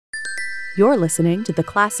You're listening to the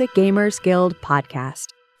Classic Gamers Guild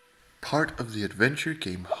podcast. Part of the Adventure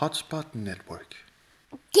Game Hotspot Network.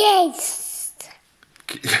 Yes!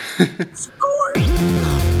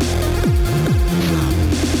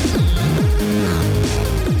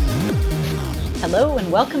 Hello and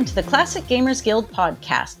welcome to the Classic Gamers Guild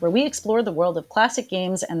podcast, where we explore the world of classic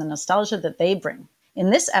games and the nostalgia that they bring. In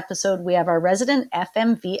this episode, we have our resident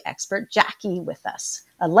FMV expert, Jackie, with us,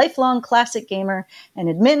 a lifelong classic gamer, an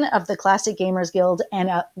admin of the Classic Gamers Guild, and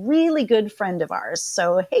a really good friend of ours.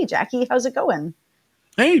 So, hey, Jackie, how's it going?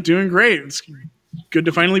 Hey, doing great. It's good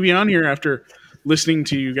to finally be on here after listening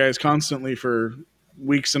to you guys constantly for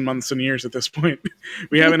weeks and months and years at this point.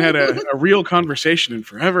 We haven't had a real conversation in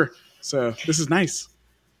forever, so this is nice.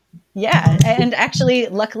 Yeah, and actually,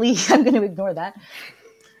 luckily, I'm going to ignore that.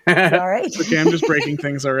 All right. Okay, I'm just breaking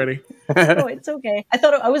things already. Oh, it's okay. I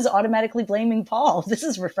thought I was automatically blaming Paul. This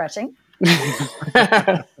is refreshing.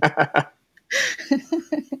 This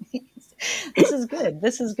is good.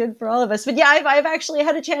 This is good for all of us. But yeah, I've actually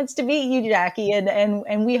had a chance to meet you, Jackie,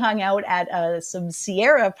 and we hung out at some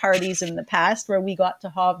Sierra parties in the past where we got to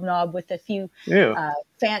hobnob with a few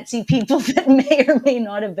fancy people that may or may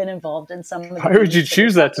not have been involved in some of the Why would you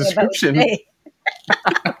choose that description?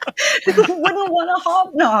 Who wouldn't want to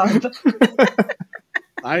hobnob?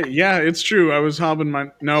 Yeah, it's true. I was hobbing my...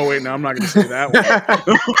 No, wait, no, I'm not going to say that one.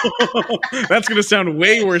 That's going to sound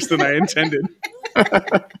way worse than I intended.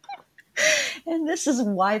 And this is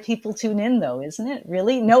why people tune in, though, isn't it?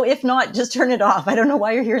 Really? No, if not, just turn it off. I don't know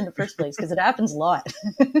why you're here in the first place, because it happens a lot.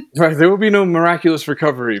 Right, there will be no miraculous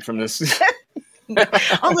recovery from this.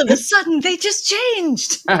 All of a sudden, they just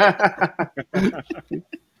changed.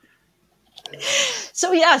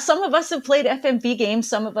 So yeah, some of us have played FMV games,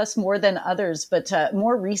 some of us more than others, but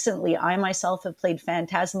more recently, I myself have played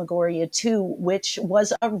Phantasmagoria 2, which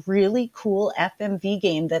was a really cool FMV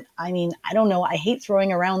game that, I mean, I don't know, I hate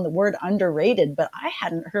throwing around the word underrated, but I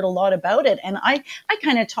hadn't heard a lot about it, and I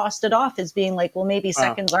kind of tossed it off as being like, well, maybe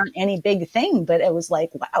seconds aren't any big thing, but it was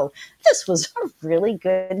like, wow, this was a really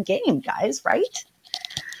good game, guys, right?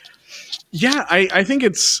 Yeah, I think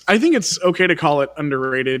it's okay to call it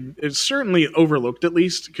underrated. It's certainly overlooked, at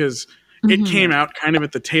least, because it came out kind of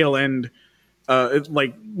at the tail end,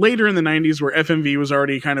 like later in the 90s, where FMV was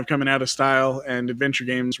already kind of coming out of style and adventure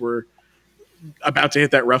games were about to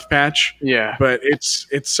hit that rough patch. Yeah. But it's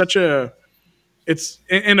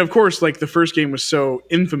and of course, like the first game was so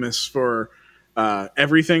infamous for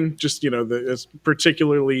everything, just,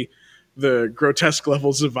 particularly the grotesque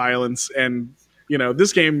levels of violence and,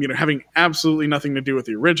 this game, having absolutely nothing to do with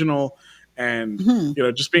the original and,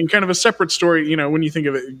 just being kind of a separate story, when you think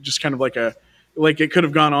of it, just kind of like it could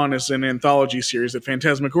have gone on as an anthology series that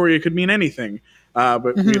Phantasmagoria could mean anything.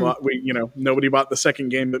 But we nobody bought the second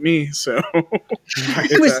game but me. So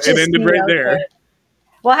it ended right there.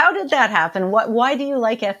 Well, how did that happen? Why do you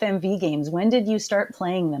like FMV games? When did you start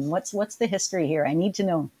playing them? What's the history here? I need to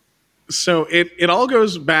know. So it all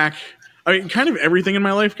goes back. I mean, kind of everything in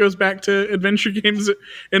my life goes back to adventure games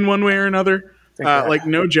in one way or another. Like,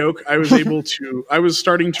 no joke, I was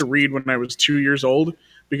starting to read when I was 2 years old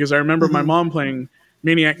because I remember my mom playing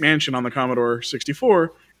Maniac Mansion on the Commodore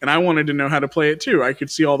 64, and I wanted to know how to play it too. I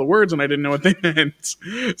could see all the words, and I didn't know what they meant.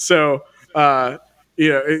 So, adventure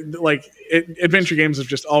games have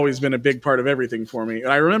just always been a big part of everything for me.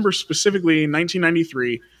 And I remember specifically in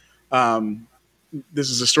 1993,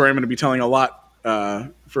 this is a story I'm going to be telling a lot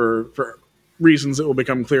for reasons that will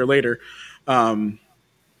become clear later.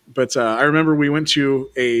 But I remember we went to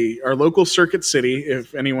our local Circuit City.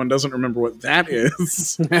 If anyone doesn't remember what that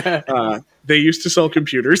is, they used to sell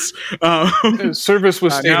computers. Service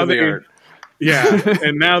was state of the art. Yeah,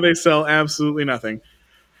 and now they sell absolutely nothing.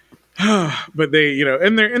 But they,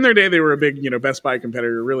 in their day, they were a big, Best Buy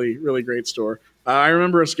competitor. Really, really great store. I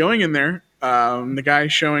remember us going in there. The guy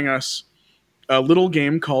showing us a little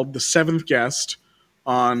game called The Seventh Guest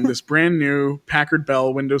on this brand new Packard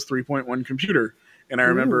Bell Windows 3.1 computer. And I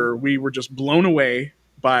remember we were just blown away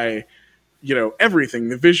by, everything,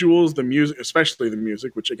 the visuals, the music, especially the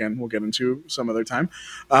music, which again, we'll get into some other time.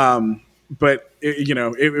 But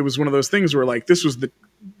it was one of those things where like, this was the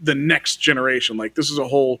next generation. Like this is a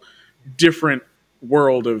whole different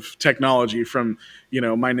world of technology from,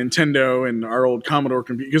 my Nintendo and our old Commodore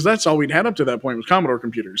computer, because that's all we'd had up to that point was Commodore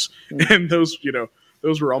computers. And those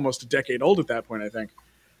were almost a decade old at that point, I think.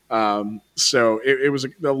 So it was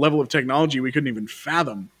a level of technology we couldn't even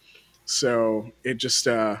fathom. So it just,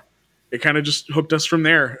 it kind of just hooked us from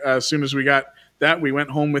there. As soon as we got that, we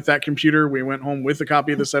went home with that computer. We went home with a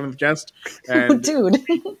copy of The Seventh Guest and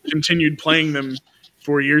continued playing them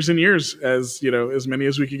for years and years, as as many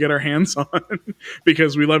as we could get our hands on,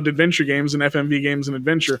 because we loved adventure games, and FMV games and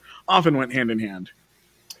adventure often went hand in hand.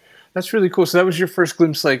 That's really cool. So that was your first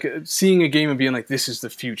glimpse, like seeing a game and being like, "This is the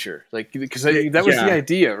future." Like, because that was the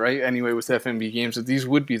idea, right? Anyway, with FMV games, that these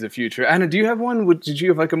would be the future. Anna, do you have one? Did you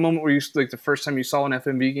have like a moment where you like the first time you saw an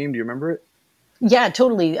FMV game? Do you remember it? Yeah,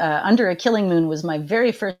 totally. Under a Killing Moon was my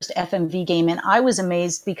very first FMV game, and I was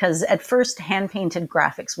amazed because at first hand-painted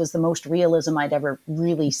graphics was the most realism I'd ever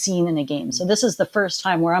really seen in a game. So this is the first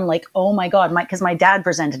time where I'm like, oh my God, because my dad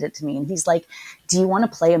presented it to me, and he's like, do you want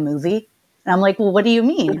to play a movie? And I'm like, well, what do you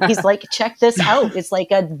mean? He's like, check this out. It's like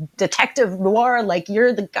a detective noir, like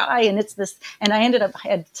you're the guy, and it's this. And I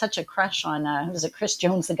had such a crush on, was it Chris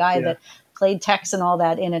Jones, the guy that played Tex and all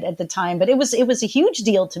that in it at the time. But it was a huge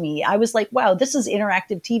deal to me. I was like, wow, this is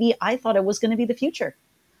interactive TV. I thought it was going to be the future.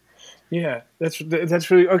 Yeah, that's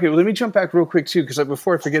really okay. Well, let me jump back real quick too, because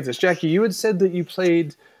before I forget this, Jackie, you had said that you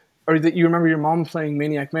played, or that you remember your mom playing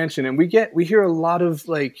Maniac Mansion, and we hear a lot of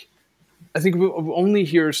like, I think we only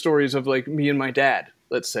hear stories of like me and my dad.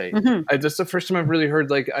 Let's say that's the first time I've really heard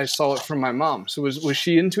like I saw it from my mom. So was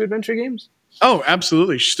she into adventure games? Oh,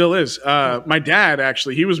 absolutely, she still is. My dad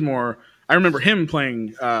actually, he was more. I remember him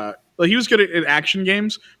playing. He was good at action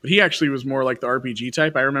games, but he actually was more like the RPG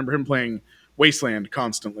type. I remember him playing Wasteland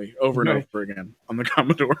constantly, over and over again on the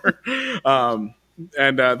Commodore.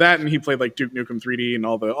 And he played like Duke Nukem 3D and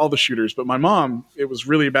all the shooters. But my mom, it was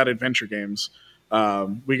really about adventure games.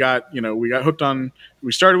 We got hooked on.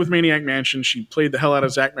 We started with Maniac Mansion. She played the hell out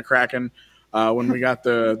of Zack McCracken. When we got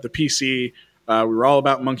the PC, we were all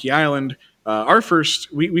about Monkey Island.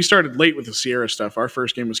 We started late with the Sierra stuff. Our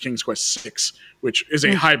first game was King's Quest 6, which is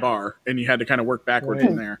a high bar, and you had to kind of work backward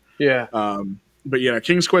from there. Yeah. But yeah,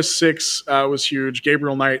 King's Quest 6 was huge.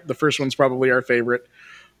 Gabriel Knight, the first one's probably our favorite.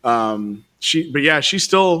 She's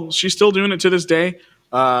still doing it to this day.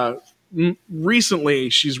 Recently,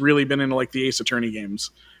 she's really been into like the Ace Attorney games.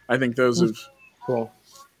 I think those have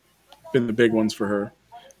been the big ones for her.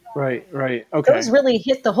 Right. Okay. Those really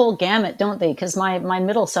hit the whole gamut, don't they? Because my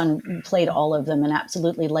middle son played all of them and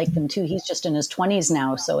absolutely liked them too. He's just in his 20s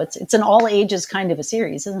now, so it's an all ages kind of a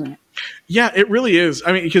series, isn't it? Yeah, it really is.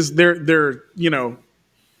 I mean, because they're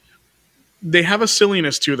they have a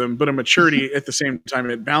silliness to them, but a maturity at the same time.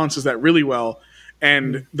 It balances that really well,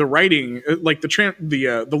 and the writing, like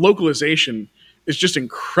the localization, is just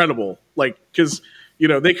incredible. Like because.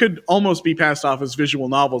 They could almost be passed off as visual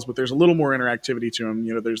novels, but there's a little more interactivity to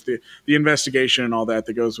them. There's the investigation and all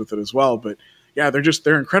that goes with it as well. But yeah,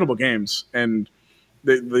 they're incredible games, and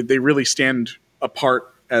they really stand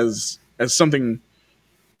apart as something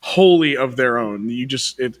wholly of their own.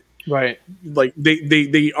 Like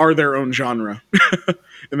they are their own genre,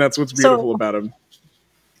 and that's what's beautiful about them.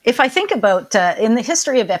 If I think about in the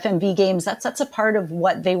history of FMV games, that's a part of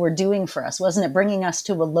what they were doing for us, wasn't it? Bringing us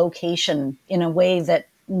to a location in a way that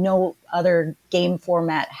no other game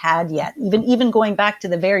format had yet. Even going back to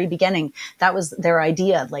the very beginning, that was their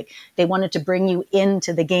idea. Like they wanted to bring you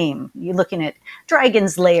into the game. You're looking at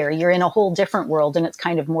Dragon's Lair. You're in a whole different world, and it's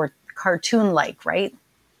kind of more cartoon-like, right?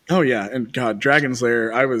 Oh yeah, and God, Dragon's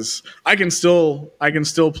Lair. I can still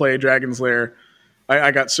play Dragon's Lair.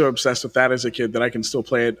 I got so obsessed with that as a kid that I can still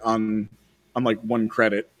play it on like one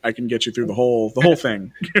credit. I can get you through the whole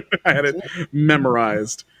thing. I had it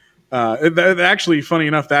memorized. Actually, funny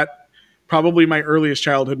enough, that probably my earliest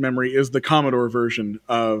childhood memory is the Commodore version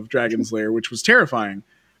of Dragon's Lair, which was terrifying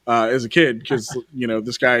as a kid because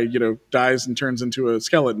this guy dies and turns into a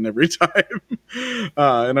skeleton every time,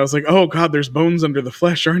 and I was like, oh God, there's bones under the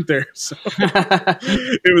flesh, aren't there? So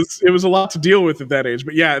it was a lot to deal with at that age.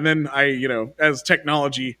 But yeah, and then as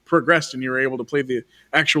technology progressed and you were able to play the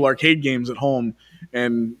actual arcade games at home,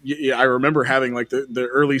 and I remember having like the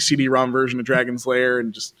early CD-ROM version of Dragon's Lair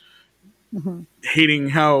and just hating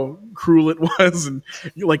how cruel it was and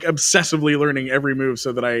like obsessively learning every move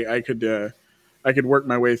so that I could work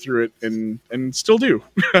my way through it and still do.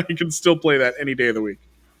 I can still play that any day of the week.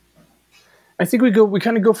 I think we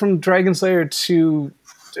kind of go from Dragon's Lair to,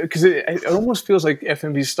 because it almost feels like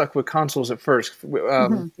FMV stuck with consoles at first.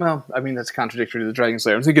 Well, I mean, that's contradictory to the Dragon's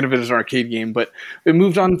Lair. I'm thinking of it as an arcade game, but it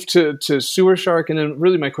moved on to Sewer Shark. And then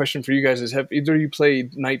really my question for you guys is, have either of you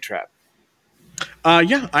played Night Trap?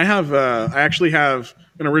 Yeah, I have. I actually have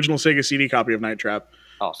an original Sega CD copy of Night Trap.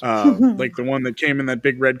 Awesome. Like the one that came in that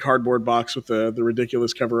big red cardboard box with the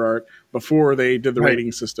ridiculous cover art before they did the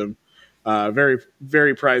rating system. Very,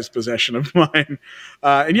 very prized possession of mine.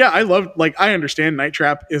 And yeah, I understand Night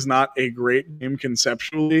Trap is not a great game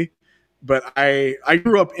conceptually, but I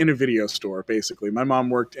grew up in a video store, basically. My mom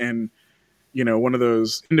worked in one of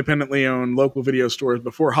those independently owned local video stores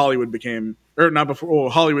before Hollywood became, or not before, well,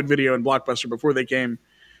 Hollywood Video and Blockbuster before they came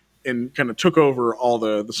and kind of took over all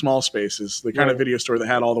the small spaces, the kind of video store that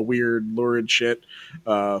had all the weird, lurid shit,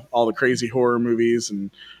 all the crazy horror movies,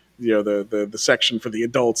 and the section for the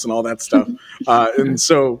adults and all that stuff. And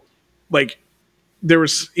so, like, there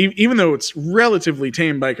was, even though it's relatively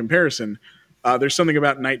tame by comparison, there's something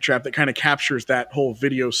about Night Trap that kind of captures that whole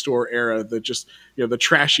video store era, that just the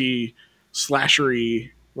trashy,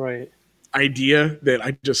 slashery idea that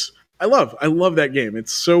I love. I love that game.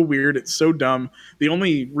 It's so weird. It's so dumb. The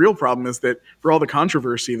only real problem is that for all the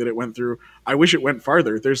controversy that it went through, I wish it went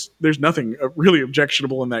farther. There's nothing really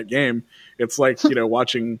objectionable in that game. It's like,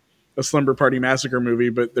 watching a Slumber Party Massacre movie,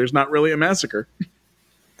 but there's not really a massacre.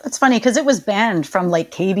 That's funny because it was banned from like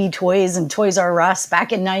KB Toys and Toys R Us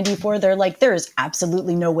back in '94. They're like, there is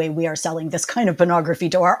absolutely no way we are selling this kind of pornography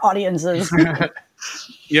to our audiences.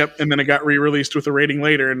 Yep, and then it got re-released with a rating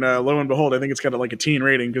later, and lo and behold, I think it's got like a teen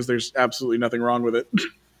rating because there's absolutely nothing wrong with it.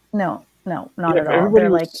 No, not at all. Everybody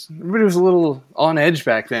was a little on edge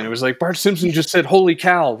back then. It was like Bart Simpson just said, "Holy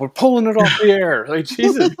cow, we're pulling it off the air!" Like,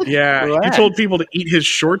 Jesus, yeah, relax. He told people to eat his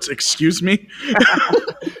shorts. Excuse me. You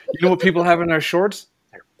know what people have in their shorts?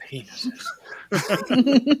 Penises.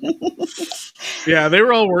 Yeah, they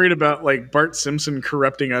were all worried about like Bart Simpson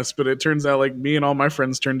corrupting us, but it turns out like me and all my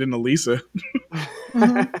friends turned into Lisa.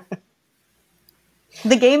 Mm-hmm.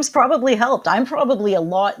 The games probably helped. I'm probably a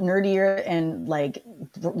lot nerdier and like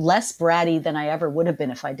less bratty than I ever would have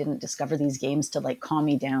been if I didn't discover these games to like calm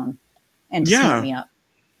me down and sweep me up.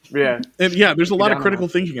 Yeah, and there's a lot of critical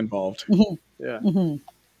thinking involved. Mm-hmm. Yeah. Mm-hmm.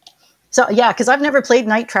 So yeah, because I've never played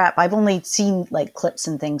Night Trap. I've only seen like clips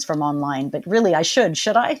and things from online, but really I should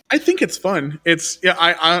I? I think it's fun.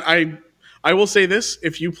 I will say this,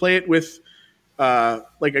 if you play it with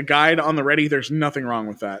like a guide on the ready, there's nothing wrong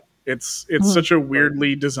with that. It's such a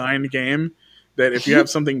weirdly designed game that if you have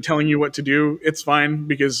something telling you what to do, it's fine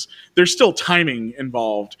because there's still timing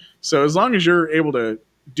involved. So as long as you're able to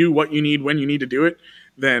do what you need when you need to do it,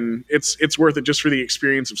 then it's worth it just for the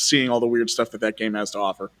experience of seeing all the weird stuff that game has to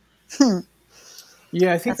offer.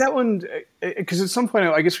 Yeah, I think that one, because at some point,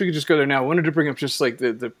 I guess we could just go there now. I wanted to bring up just like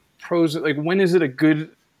the pros, like when is it a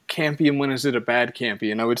good campy and when is it a bad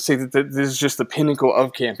campy? And I would say that this is just the pinnacle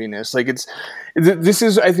of campiness. Like this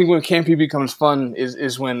is, I think, when campy becomes fun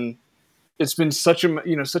is when it's been such a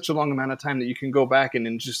long amount of time that you can go back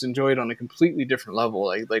and just enjoy it on a completely different level.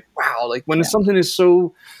 Like wow, like when something is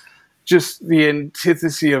so just the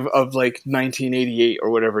antithesis of like 1988 or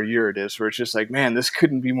whatever year it is, where it's just like, man, this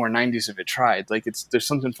couldn't be more 90s if it tried. Like there's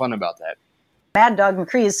something fun about that. Mad Dog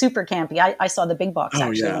McCree is super campy. I saw the big box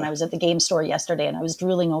when I was at the game store yesterday, and I was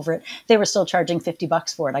drooling over it. They were still charging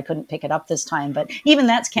 $50 for it. I couldn't pick it up this time, but even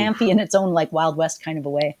that's campy in its own like Wild West kind of a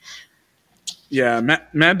way. Yeah,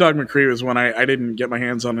 Mad Dog McCree was one I didn't get my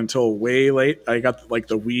hands on until way late. I got like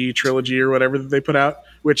the Wii trilogy or whatever that they put out,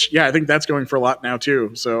 which I think that's going for a lot now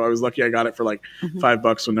too. So I was lucky I got it for like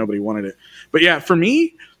 $5 when nobody wanted it. But yeah, for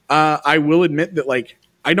me, I will admit that like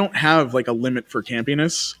I don't have like a limit for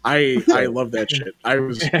campiness. I love that shit.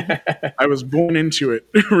 I was born into it,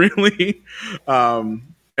 really.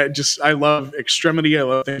 I love extremity. I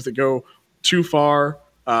love things that go too far.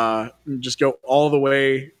 Just go all the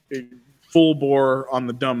way. Full bore on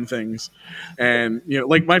the dumb things. And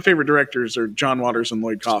like my favorite directors are John Waters and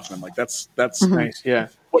Lloyd Kaufman. Like that's nice. Yeah,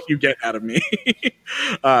 what you get out of me.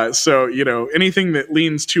 So anything that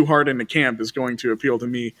leans too hard into camp is going to appeal to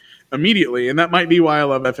me immediately, and that might be why I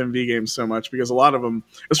love FMV games so much, because a lot of them,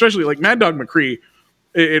 especially like Mad Dog McCree,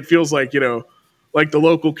 it feels like like the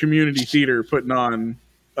local community theater putting on an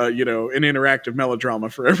interactive melodrama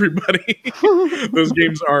for everybody. Those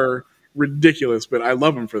games are ridiculous, but I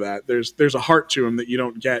love them for that. There's a heart to them that you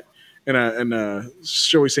don't get in a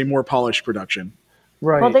shall we say more polished production.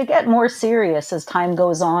 Right. Well, they get more serious as time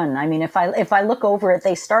goes on. I mean, if I look over it,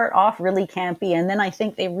 they start off really campy, and then I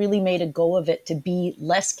think they really made a go of it to be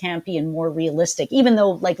less campy and more realistic. Even though,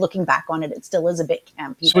 like looking back on it, it still is a bit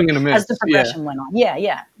campy. Swing and a miss. As the progression went on,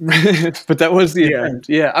 yeah. But that was the attempt.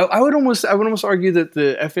 Yeah, I would almost argue that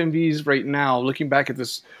the FMVs right now, looking back at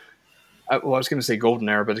this. I was going to say golden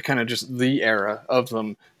era, but it's kind of just the era of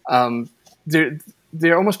them.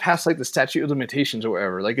 They're almost past like the statute of limitations or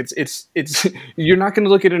whatever. Like it's you're not going to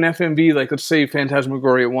look at an FMV like, let's say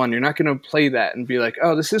Phantasmagoria 1. You're not going to play that and be like,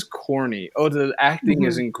 oh, this is corny. Oh, the acting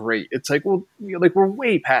isn't great. It's like, well, like we're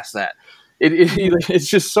way past that. It's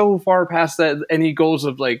just so far past that any goals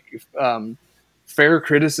of like fair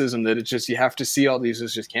criticism that it's just you have to see all these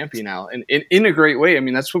as just campy now, and in a great way. I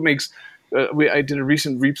mean, that's what makes. I did a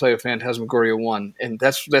recent replay of Phantasmagoria 1, and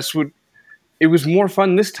that's what it was more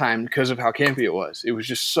fun this time because of how campy it was. It was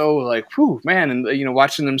just so like, whew, man, and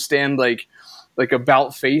watching them stand like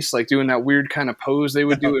about face, like doing that weird kind of pose they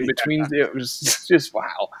would do in between. It was just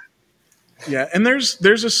wow. Yeah, and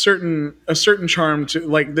there's a certain charm to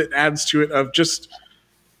like that adds to it of just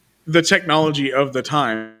the technology of the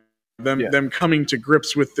time, them coming to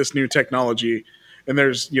grips with this new technology, and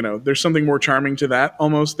there's something more charming to that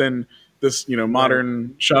almost than this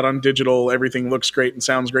modern shot on digital. Everything looks great and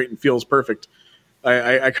sounds great and feels perfect.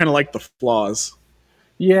 I kind of like the flaws.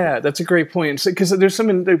 Yeah, that's a great point. Because there's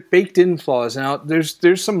some baked in flaws. Now,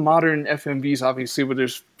 there's some modern FMVs, obviously, where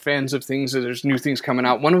there's fans of things, there's new things coming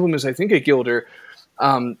out. One of them is, I think, a Gilder.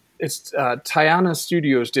 It's Tiana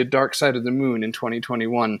Studios did Dark Side of the Moon in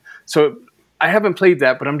 2021. So I haven't played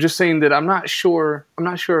that, but I'm just saying that I'm not sure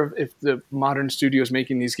if the modern studios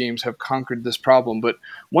making these games have conquered this problem. But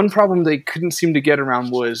one problem they couldn't seem to get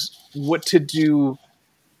around was what to do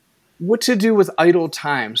with idle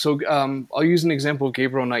time. So I'll use an example of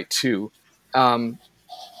Gabriel Knight 2.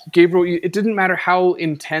 Gabriel, it didn't matter how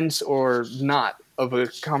intense or not of a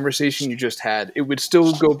conversation you just had, it would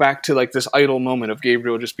still go back to like this idle moment of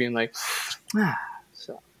Gabriel just being like, yeah.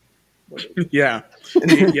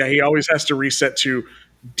 He always has to reset to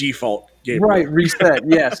default Gabriel. Right, reset.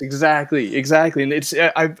 Yes, exactly. And it's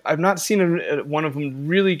I've not seen one of them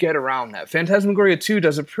really get around that. Phantasmagoria 2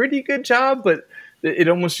 does a pretty good job, but it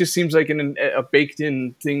almost just seems like a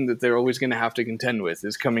baked-in thing that they're always going to have to contend with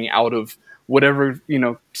is coming out of whatever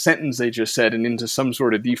sentence they just said and into some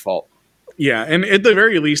sort of default. Yeah, and at the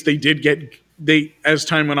very least, as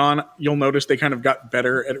time went on, you'll notice they kind of got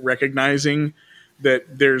better at recognizing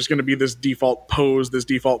that there's going to be this default pose, this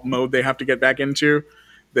default mode they have to get back into.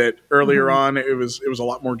 That earlier on, it was a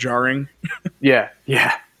lot more jarring. Yeah.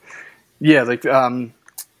 Like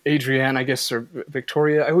Adrienne, I guess, or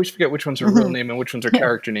Victoria. I always forget which one's her real name and which one's her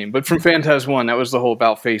character name. But from Phantas 1, that was the whole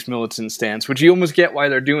about-face militant stance, which you almost get why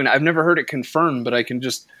they're doing it. I've never heard it confirmed, but I can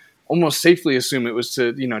just almost safely assume it was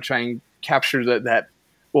to, try and capture that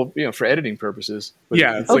for editing purposes. But,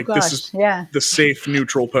 this is the safe,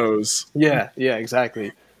 neutral pose. Yeah,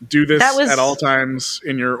 exactly. Do this at all times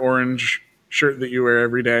in your orange shirt that you wear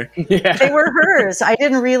every day. Yeah. They were hers. I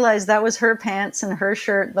didn't realize that was her pants and her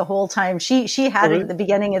shirt the whole time. She had it at the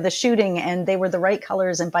beginning of the shooting, and they were the right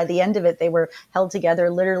colors, and by the end of it they were held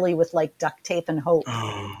together literally with like duct tape and hope.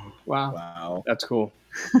 Oh, wow. That's cool.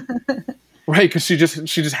 Right, because she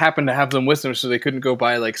just happened to have them with her, so they couldn't go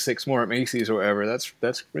buy like 6 more at Macy's or whatever. That's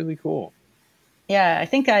really cool. Yeah, I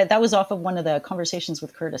think that was off of one of the Conversations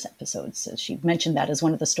with Curtis episodes. So she mentioned that as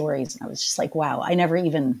one of the stories, and I was just like, wow, I never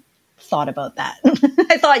even thought about that.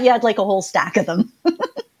 I thought you had like a whole stack of them.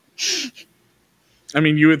 I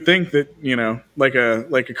mean, you would think that, like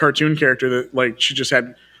a cartoon character that like she just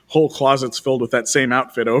had whole closets filled with that same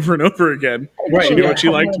outfit over and over again. Right. She knew what she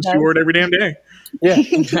liked and she wore it every damn day. Yeah,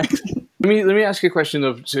 exactly. Let me ask you a question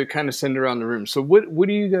though, to kind of send around the room. So what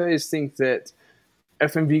do you guys think that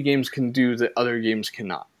FMV games can do that other games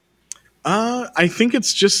cannot? I think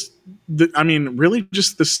it's just really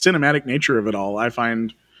just the cinematic nature of it all. I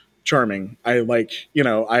find charming.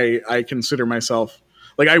 I consider myself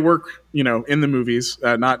like I work, in the movies,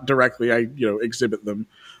 not directly. I, exhibit them,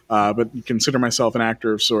 but consider myself an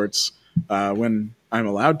actor of sorts when I'm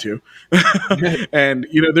allowed to. And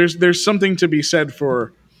there's something to be said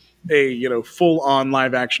for a full on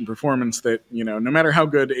live action performance that no matter how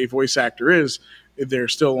good a voice actor is, they're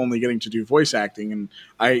still only getting to do voice acting. And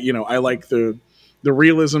I like the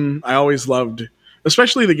realism. I always loved,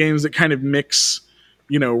 especially the games that kind of mix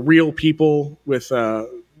real people with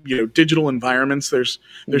digital environments. There's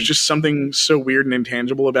just something so weird and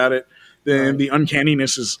intangible about it. The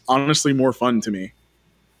uncanniness is honestly more fun to me.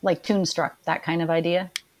 Like Toonstruck, that kind of idea.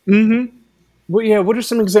 Mm-hmm. Well, yeah. What are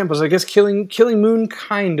some examples? I guess Killing Moon,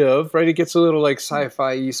 kind of, right? It gets a little like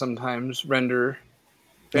sci-fi-y sometimes. Render.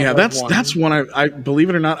 Yeah, that's one. I believe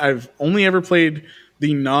it or not, I've only ever played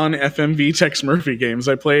the non-FMV Tex Murphy games.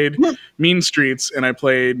 I played Mean Streets and I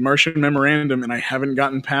played Martian Memorandum, and I haven't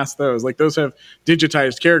gotten past those. Like, those have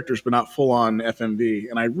digitized characters, but not full-on FMV,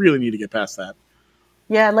 and I really need to get past that.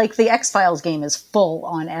 Yeah, like the X-Files game is full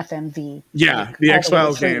on FMV. Yeah, like, the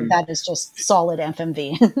X-Files game. That is just solid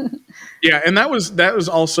FMV. Yeah, and that was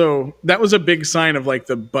a big sign of like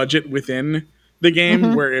the budget within the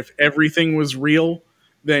game, where if everything was real,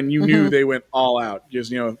 then you knew they went all out.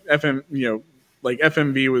 Just FMV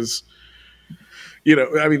was,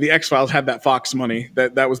 the X-Files had that Fox money.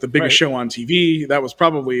 That was the biggest show on TV. That was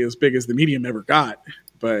probably as big as the medium ever got.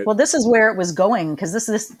 But Well, this is where it was going, because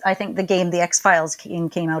this I think the game, the X-Files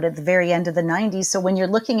came out at the very end of the 90s. So when you're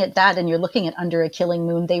looking at that and you're looking at Under a Killing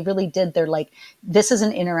Moon, they really did. They're like, this is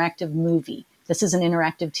an interactive movie. This is an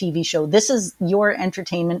interactive TV show. This is your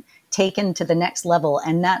entertainment taken to the next level.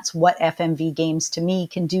 And that's what FMV games to me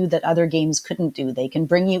can do that other games couldn't do. They can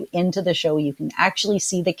bring you into the show. You can actually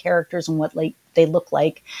see the characters and what they look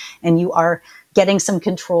like. And you are getting some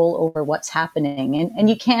control over what's happening. And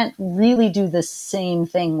you can't really do the same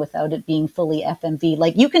thing without it being fully FMV.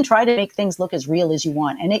 Like, you can try to make things look as real as you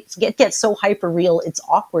want. And it gets so hyper real, it's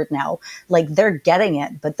awkward now. Like, they're getting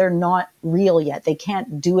it, but they're not real yet. They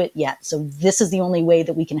can't do it yet. So this is the only way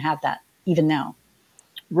that we can have that even now.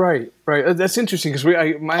 Right. That's interesting because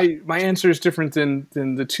my answer is different than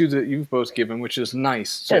the two that you've both given, which is nice.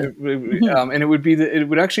 So, and it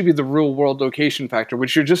would actually be the real world location factor,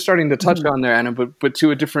 which you're just starting to touch on there, Anna, but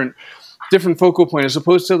to a different focal point, as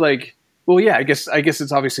opposed to like, well, yeah, I guess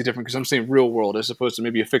it's obviously different because I'm saying real world as opposed to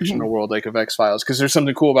maybe a fictional world like of X-Files, because there's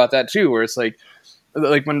something cool about that too, where it's like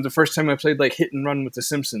when the first time I played like Hit and Run with The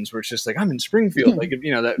Simpsons, where it's just like I'm in Springfield, like,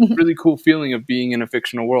 you know, that really cool feeling of being in a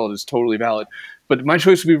fictional world is totally valid. But my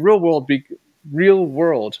choice would be real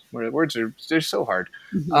world. Where words they're so hard.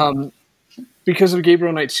 Because of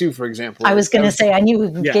Gabriel Knight 2, for example. I was going to say, I knew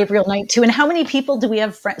Gabriel Knight 2. And how many people do we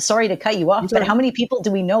have, sorry to cut you off, but how many people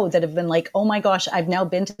do we know that have been like, oh my gosh, I've now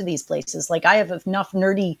been to these places. Like, I have enough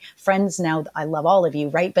nerdy friends now, I love all of you,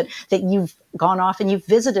 right? But that you've gone off and you've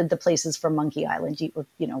visited the places from Monkey Island.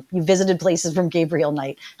 You visited places from Gabriel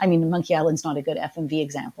Knight. I mean, Monkey Island's not a good FMV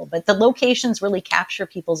example, but the locations really capture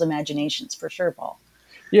people's imaginations for sure, Paul.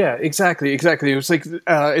 Yeah, exactly. It was like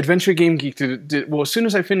Adventure Game Geek did well, as soon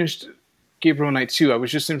as I finished Gabriel Knight 2, I was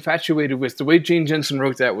just infatuated with the way Jane Jensen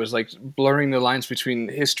wrote that, was like blurring the lines between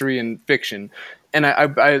history and fiction. And I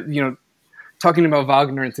talking about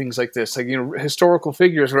Wagner and things like this, like, you know, historical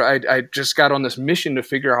figures, where I just got on this mission to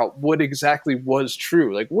figure out what exactly was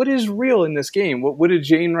true. Like, what is real in this game? What did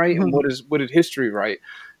Jane write, and what did history write?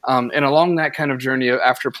 And along that kind of journey,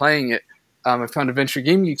 after playing it, I found Adventure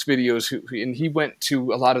Game Geek's videos, and he went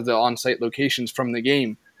to a lot of the on-site locations from the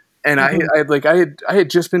game. And I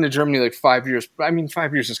had just been to Germany like 5 years. I mean,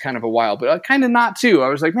 5 years is kind of a while, but kind of not too. I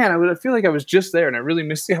was like, man, I feel like I was just there, and I really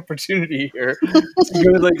missed the opportunity here to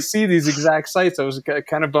go like see these exact sites. I was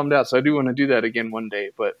kind of bummed out, so I do want to do that again one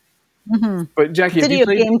day. But Jackie, video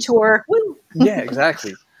game tour. Woo. Yeah,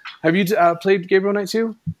 exactly. Have you played Gabriel Knight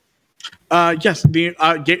 2? Yes.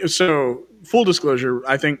 So full disclosure,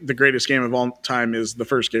 I think the greatest game of all time is the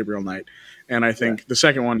first Gabriel Knight, and I think the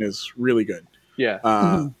second one is really good. Yeah.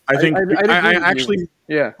 I think I actually.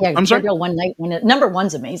 Yeah. I'm sorry. Gabriel One Night number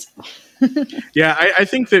one's amazing. Yeah, I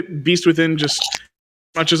think that Beast Within, just as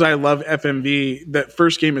much as I love FMV, that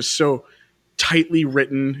first game is so tightly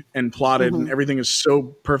written and plotted, and everything is so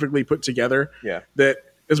perfectly put together. Yeah. That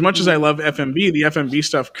as much as I love FMV, the FMV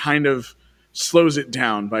stuff kind of slows it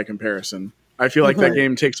down by comparison. I feel like that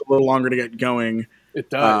game takes a little longer to get going. It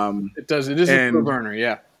does. It does. It is a slow burner.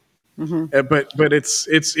 Yeah. But it's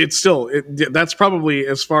still that's probably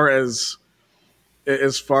as far as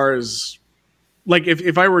like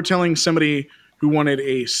if I were telling somebody who wanted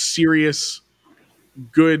a serious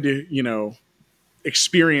good, you know,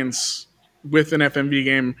 experience with an FMV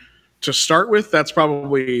game to start with, that's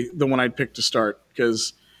probably the one I'd pick to start,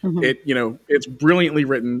 because it's brilliantly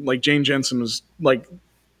written. Like, Jane Jensen was, like,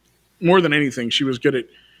 more than anything, she was good at,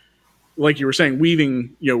 like you were saying,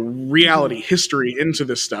 weaving, you know, reality, history into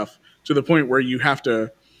this stuff, to the point where you have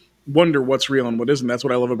to wonder what's real and what isn't. That's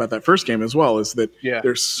what I love about that first game as well, is that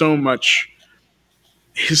there's so much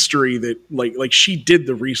history that like she did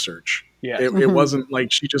the research. Yeah. It wasn't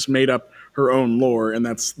like she just made up her own lore, and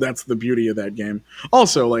that's the beauty of that game.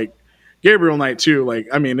 Also, like, Gabriel Knight 2, like,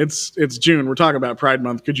 I mean, it's June. We're talking about Pride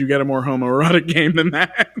Month. Could you get a more homoerotic game than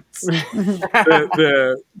that?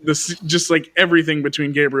 the just like everything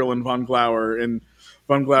between Gabriel and von Glauer, and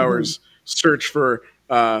von Glauer's search for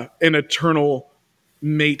an eternal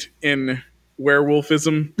mate in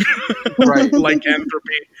werewolfism, right?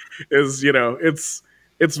 Lycanthropy is, you know, it's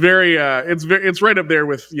very it's right up there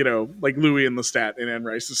with, you know, like Louis and Lestat in Anne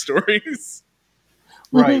Rice's stories.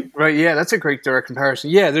 Right. Yeah, that's a great direct comparison.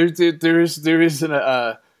 Yeah, there is an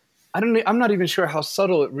I'm not even sure how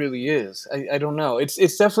subtle it really is. I don't know. It's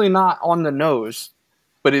definitely not on the nose,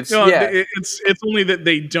 but it's it's only that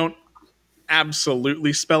they don't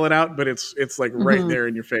absolutely spell it out, but it's like right there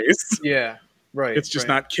in your face. Yeah, right. It's just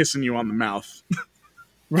not kissing you on the mouth.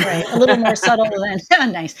 Right, a little more subtle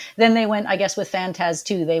than nice. Then they went, I guess, with Phantaz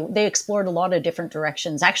too. They explored a lot of different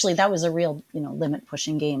directions. Actually, that was a real limit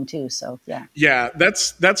pushing game too. So yeah. Yeah,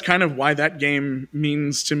 that's kind of why that game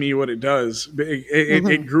means to me what it does.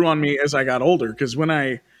 It grew on me as I got older, because when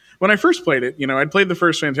I first played it, I'd played the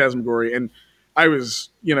first Phantasmagoria, and I was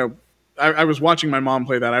I was watching my mom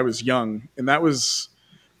play that. I was young, and that was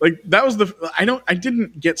I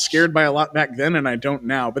didn't get scared by a lot back then, and I don't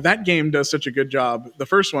now. But that game does such a good job. The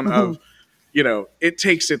first one of it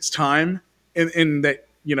takes its time, in that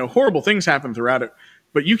horrible things happen throughout it,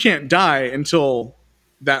 but you can't die until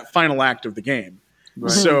that final act of the game.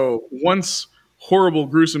 Right. So once horrible,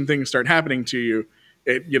 gruesome things start happening to you,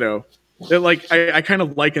 I kind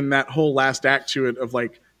of liken that whole last act to it of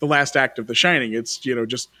like the last act of The Shining. It's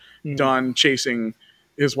just Don chasing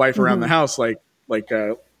his wife around the house, like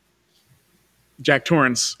Jack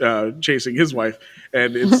Torrance chasing his wife,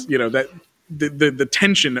 and it's that the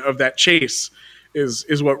tension of that chase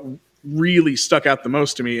is what really stuck out the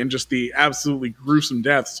most to me, and just the absolutely gruesome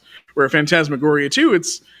deaths. Where Phantasmagoria 2,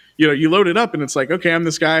 it's you load it up and it's like, okay, I'm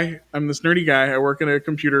this nerdy guy, I work in a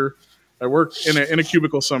computer, I work in a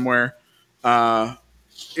cubicle somewhere, and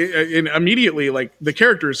immediately, like, the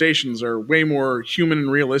characterizations are way more human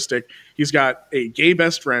and realistic. He's got a gay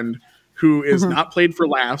best friend who is not played for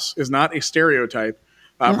laughs, is not a stereotype.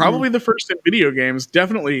 Probably the first in video games,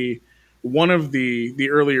 definitely one of the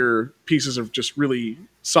earlier pieces of just really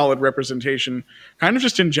solid representation, kind of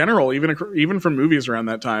just in general, even from movies around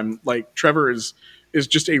that time. Like, Trevor is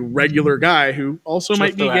just a regular guy who also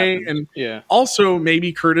might be gay, and also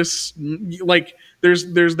maybe Curtis. Like,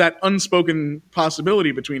 there's that unspoken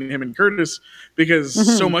possibility between him and Curtis,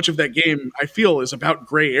 because so much of that game, I feel, is about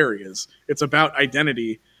gray areas. It's about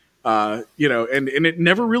identity, and it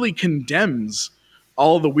never really condemns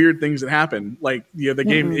all the weird things that happen. Like, the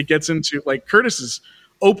game, it gets into, like, Curtis is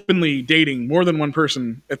openly dating more than one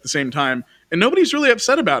person at the same time, and nobody's really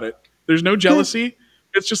upset about it. There's no jealousy.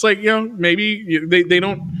 It's just like, maybe they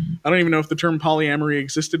don't. I don't even know if the term polyamory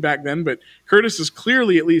existed back then, but Curtis is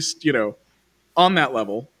clearly at least on that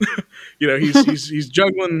level. He's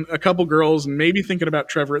juggling a couple girls and maybe thinking about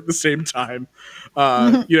Trevor at the same time.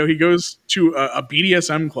 He goes to a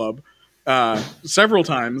BDSM club several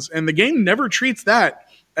times, and the game never treats that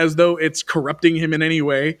as though it's corrupting him in any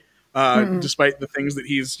way, despite the things that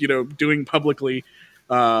he's doing publicly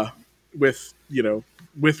with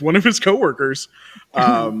one of his coworkers.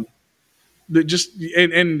 That just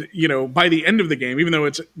and by the end of the game, even though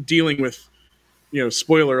it's dealing with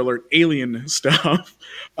spoiler alert, alien stuff.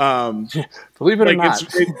 Believe it or not,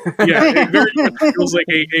 it very much feels like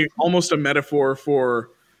a almost a metaphor for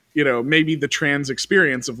maybe the trans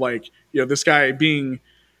experience of, like, this guy being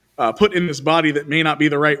put in this body that may not be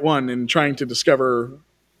the right one, and trying to discover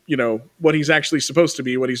what he's actually supposed to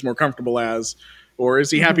be, what he's more comfortable as, or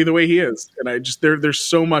is he happy the way he is? And I just there's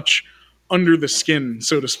so much under the skin,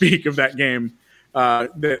 so to speak, of that game.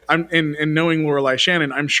 That I'm and knowing Lorelei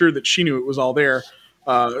Shannon, I'm sure that she knew it was all there.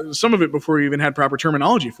 Some of it before we even had proper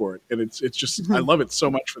terminology for it, and it's just I love it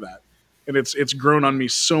so much for that, and it's grown on me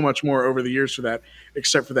so much more over the years for that.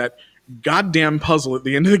 Except for that goddamn puzzle at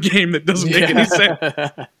the end of the game that doesn't make any sense.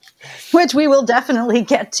 Which we will definitely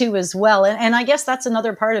get to as well. And I guess that's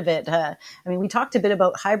another part of it. We talked a bit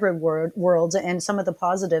about hybrid worlds and some of the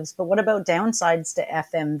positives, but what about downsides to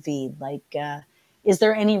FMV? Like, is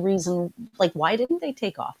there any reason, like, why didn't they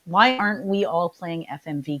take off? Why aren't we all playing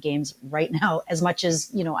FMV games right now as much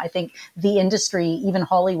as, I think the industry, even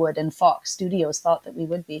Hollywood and Fox Studios, thought that we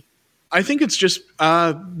would be? I think it's just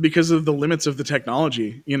because of the limits of the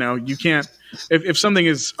technology. You can't, if something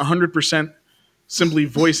is 100% simply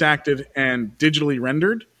voice acted and digitally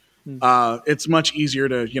rendered, it's much easier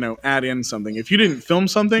to add in something. If you didn't film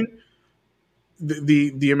something,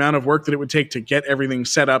 the amount of work that it would take to get everything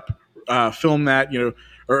set up, film that,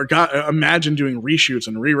 imagine doing reshoots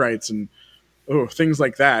and rewrites and things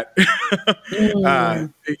like that.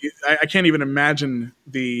 I can't even imagine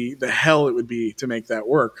the hell it would be to make that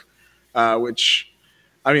work. Which,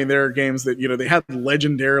 there are games that they had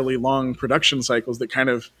legendarily long production cycles that kind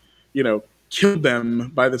of killed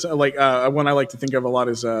them by the time. Like, one I like to think of a lot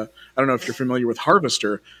is I don't know if you're familiar with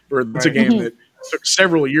Harvester, or it's a game that took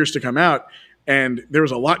several years to come out, and there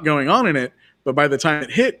was a lot going on in it, but by the time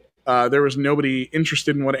it hit, there was nobody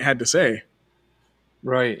interested in what it had to say.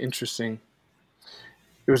 Right, interesting.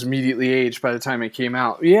 It was immediately aged by the time it came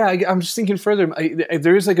out. Yeah, I'm just thinking further.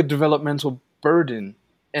 There is like a developmental burden,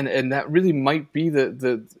 and that really might be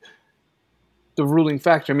the ruling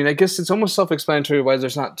factor. I guess it's almost self-explanatory why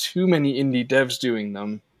there's not too many indie devs doing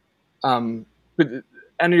them. But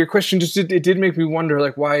and your question just it did make me wonder,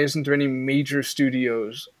 like, why isn't there any major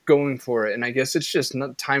studios going for it? And I guess it's just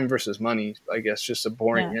not time versus money. I guess just a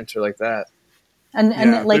boring answer like that.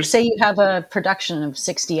 And like, say you have a production of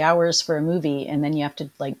 60 hours for a movie, and then you have to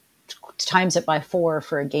like times it by 4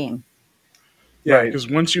 for a game. Yeah, because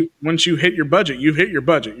once you hit your budget,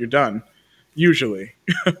 you're done. Usually.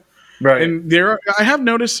 Right. And I have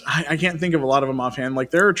noticed, I can't think of a lot of them offhand. Like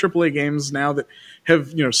there are AAA games now that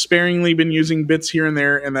have, sparingly been using bits here and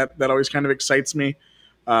there, and that always kind of excites me.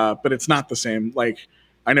 But it's not the same. Like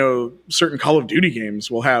I know certain Call of Duty games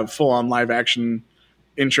will have full on live action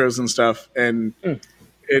intros and stuff, and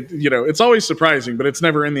it's always surprising, but it's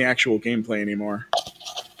never in the actual gameplay anymore.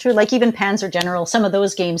 True, like even Panzer General, some of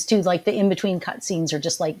those games too, like the in between cutscenes are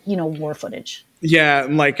just like war footage. Yeah,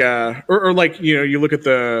 and like or like you look at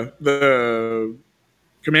the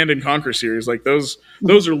Command and Conquer series, like those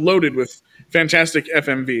are loaded with fantastic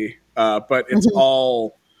FMV, but it's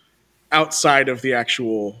all outside of the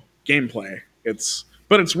actual gameplay.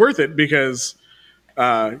 But it's worth it because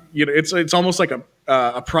it's almost like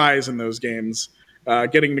a prize in those games,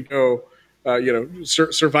 getting to go.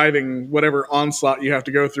 Surviving whatever onslaught you have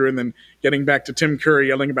to go through, and then getting back to Tim Curry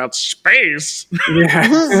yelling about space. Yeah.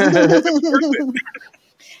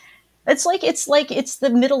 It's it's the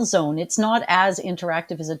middle zone. It's not as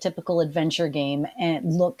interactive as a typical adventure game,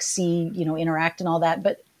 and look, see, interact and all that,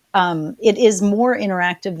 but it is more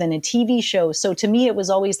interactive than a TV show. So to me, it was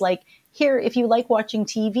always like, here, if you like watching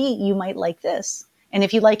TV, you might like this. And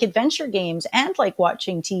if you like adventure games and like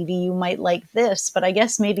watching TV, you might like this. But I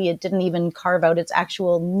guess maybe it didn't even carve out its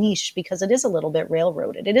actual niche because it is a little bit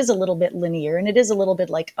railroaded. It is a little bit linear, and it is a little bit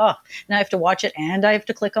like, now I have to watch it and I have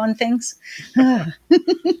to click on things. Yeah,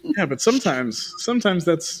 but sometimes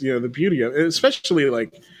that's the beauty of it, especially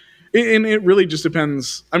like, and it really just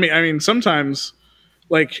depends. I mean, sometimes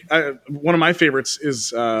like one of my favorites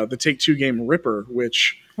is the Take-Two game Ripper,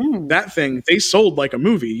 which that thing they sold like a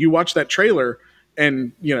movie. You watch that trailer,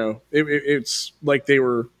 and it's like they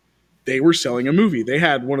were selling a movie. They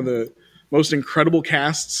had one of the most incredible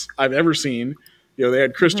casts I've ever seen. They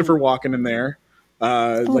had Christopher Walken in there,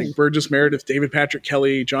 like Burgess Meredith, David Patrick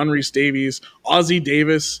Kelly, John Rhys Davies, Ozzie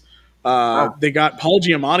Davis. They got Paul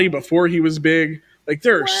Giamatti before he was big. Like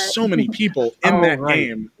there are so many people in that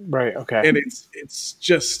game, right? Okay, and it's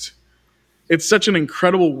such an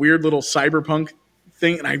incredible, weird little cyberpunk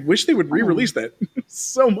thing, and I wish they would re-release that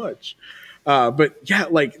so much. But yeah,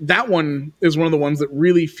 like that one is one of the ones that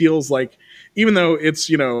really feels like, even though it's,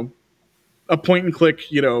 a point and click,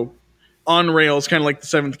 on rails, kind of like the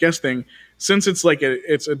Seventh Guest thing, since it's like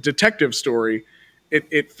it's a detective story,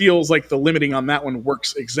 it feels like the limiting on that one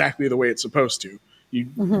works exactly the way it's supposed to. You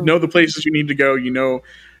know the places you need to go,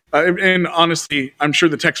 and honestly, I'm sure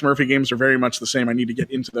the Tex Murphy games are very much the same. I need to get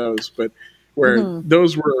into those, but where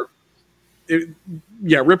those were,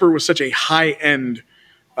 Ripper was such a high end,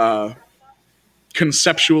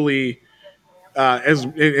 conceptually,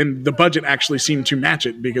 and the budget actually seemed to match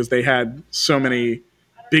it because they had so many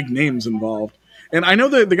big names involved. And I know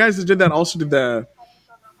the guys that did that also did the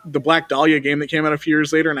Black Dahlia game that came out a few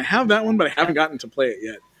years later, and I have that one, but I haven't gotten to play it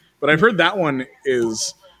yet. But I've heard that one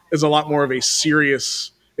is a lot more of a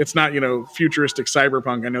serious. It's not futuristic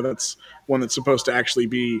cyberpunk. I know that's one that's supposed to actually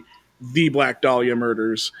be the Black Dahlia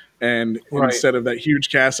murders, and instead of that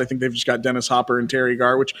huge cast, I think they've just got Dennis Hopper and Terry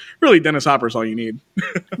Garr, which really Dennis Hopper's all you need.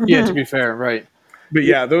 Yeah, to be fair, right. But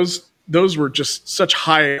yeah, those were just such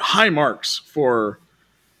high marks for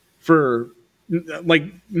like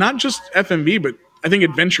not just FMV, but I think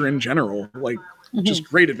adventure in general, like just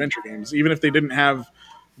great adventure games. Even if they didn't have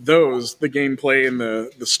those, the gameplay and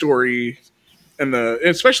the story, and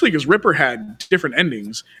especially because Ripper had different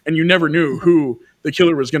endings, and you never knew who the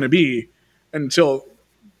killer was going to be until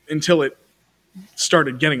it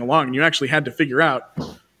started getting along, and you actually had to figure out,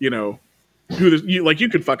 who you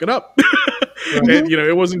could fuck it up. And,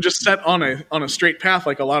 it wasn't just set on a straight path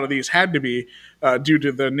like a lot of these had to be, due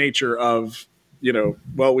to the nature of,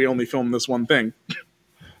 we only filmed this one thing.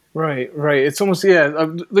 Right. It's almost,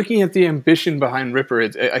 looking at the ambition behind Ripper,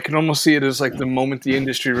 I can almost see it as like the moment the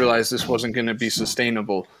industry realized this wasn't going to be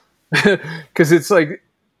sustainable. Because it's like,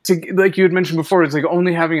 like you had mentioned before, it's like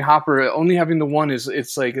only having Hopper, only having the one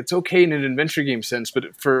it's like, it's okay in an adventure game sense, but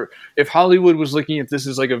if Hollywood was looking at this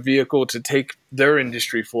as like a vehicle to take their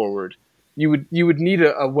industry forward, you would need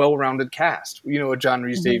a well-rounded cast, a John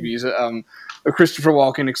Rhys Davies, a Christopher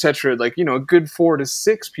Walken, etc. Like, a good 4 to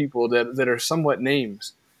 6 people that are somewhat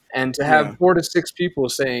names. And to have 4 to 6 people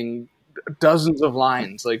saying dozens of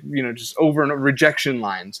lines, like, just over and over, rejection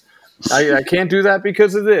lines. I can't do that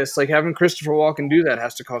because of this. Like, having Christopher Walken do that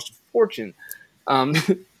has to cost a fortune.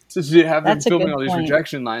 to have them That's a filming good all these point.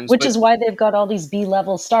 rejection lines. Which but- is why they've got all these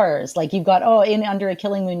B-level stars. Like you've got, in Under a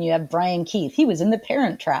Killing Moon, you have Brian Keith. He was in The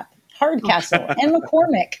Parent Trap, Hardcastle, and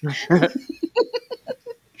McCormick.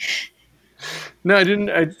 No, I didn't.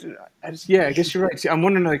 I guess you're right. See, I'm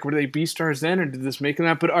wondering, like, were they B stars then, or did this make them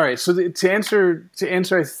that? But all right. So to answer,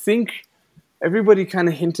 I think everybody kind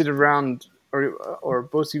of hinted around, or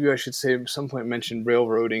both of you, I should say, at some point mentioned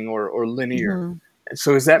railroading or linear. Mm-hmm.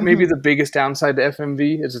 So is that maybe the biggest downside to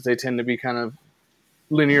FMV? Is that they tend to be kind of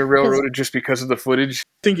linear railroaded just because of the footage?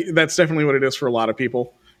 I think that's definitely what it is for a lot of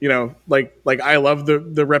people. You know, like I love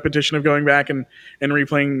the repetition of going back and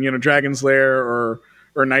replaying, Dragon's Lair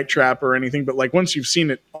or Night Trap or anything. But like once you've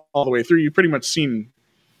seen it all the way through, you've pretty much seen,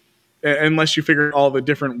 unless you figure all the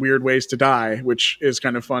different weird ways to die, which is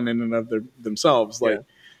kind of fun in and of themselves. Like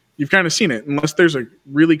you've kind of seen it, unless there's a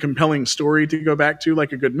really compelling story to go back to,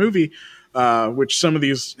 like a good movie, which some of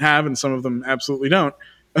these have and some of them absolutely don't.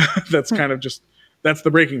 That's kind of that's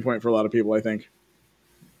the breaking point for a lot of people, I think.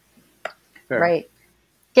 Fair. Right.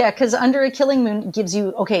 Yeah, because Under a Killing Moon gives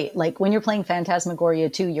you, like when you're playing Phantasmagoria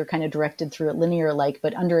 2, you're kind of directed through it linear-like,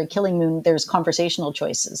 but Under a Killing Moon, there's conversational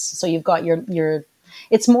choices. So you've got your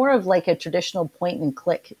it's more of like a traditional point and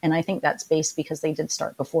click, and I think that's based because they did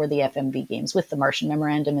start before the FMV games with the Martian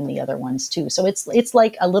Memorandum and the other ones too. So it's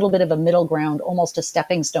like a little bit of a middle ground, almost a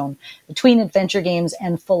stepping stone between adventure games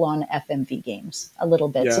and full-on FMV games, a little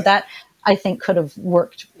bit. Yeah. So that, I think, could have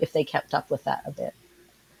worked if they kept up with that a bit.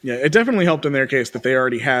 Yeah, it definitely helped in their case that they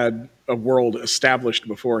already had a world established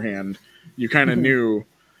beforehand. You kind of knew,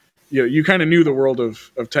 you kind of knew the world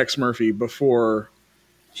of Tex Murphy before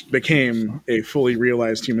became a fully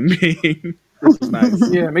realized human being, which is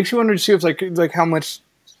nice. Yeah, it makes you wonder to see if like how much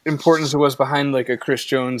importance there was behind like a Chris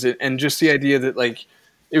Jones and just the idea that like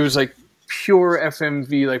it was like pure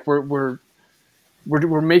FMV. Like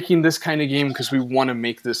we're making this kind of game because we want to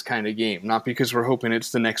make this kind of game, not because we're hoping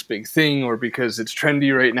it's the next big thing or because it's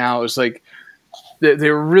trendy right now. It's like they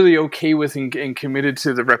were really okay with and committed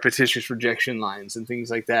to the repetitious rejection lines and things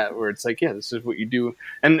like that, where it's like, yeah, this is what you do.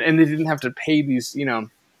 And they didn't have to pay these,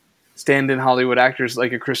 stand-in Hollywood actors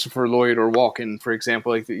like a Christopher Lloyd or Walken, for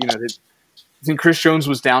example. Like, I think Chris Jones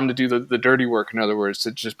was down to do the dirty work, in other words,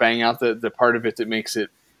 to just bang out the part of it that makes it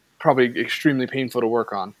probably extremely painful to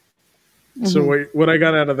work on. So what I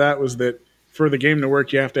got out of that was that for the game to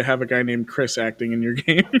work, you have to have a guy named Chris acting in your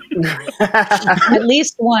game. At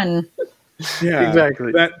least one. Yeah,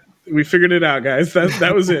 exactly. That we figured it out, guys.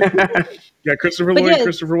 That was it. You got Christopher Lloyd,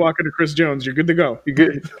 Christopher Walken, and Chris Jones. You're good to go. You're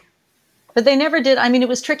good. But they never did. I mean, it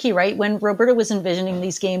was tricky, right? When Roberta was envisioning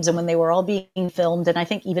these games and when they were all being filmed, and I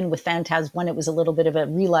think even with Phantas 1, it was a little bit of a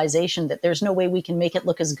realization that there's no way we can make it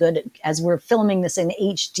look as good as we're filming this in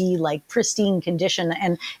HD, like pristine condition.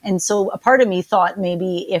 And so a part of me thought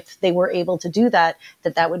maybe if they were able to do that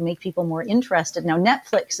would make people more interested. Now,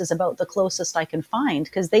 Netflix is about the closest I can find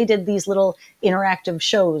because they did these little interactive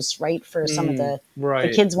shows, right, for some of the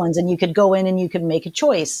kids ones. And you could go in and you could make a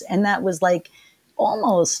choice. And that was like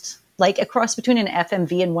almost like a cross between an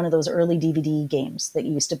FMV and one of those early DVD games that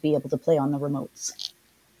you used to be able to play on the remotes.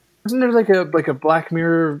 Wasn't there like a Black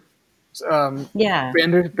Mirror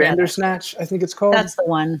Bandersnatch, I think it's called? That's the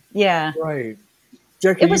one. Yeah. Right.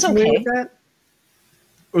 Jackie, it was okay. With that?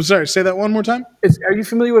 Oh, sorry, say that one more time. Are you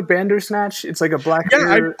familiar with Bandersnatch? It's like a Black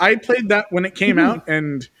Mirror. I played that when it came out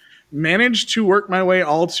and managed to work my way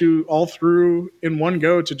all through in one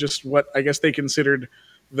go to just what I guess they considered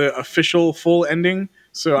the official full ending.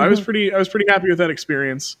 So I was pretty happy with that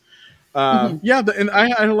experience. And I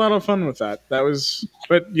had a lot of fun with that. That was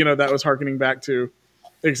harkening back to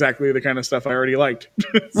exactly the kind of stuff I already liked.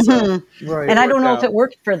 Right. And I don't know if it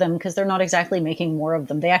worked for them because they're not exactly making more of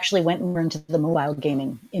them. They actually went more into the mobile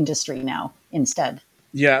gaming industry now instead.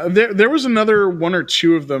 Yeah, there was another one or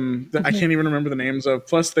two of them that I can't even remember the names of.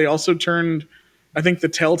 Plus, they also turned, I think, the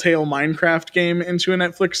Telltale Minecraft game into a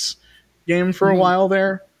Netflix game for a while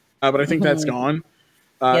there. But I think that's gone.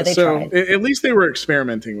 They tried. At least they were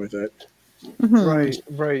experimenting with it. Right,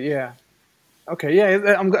 yeah. Okay,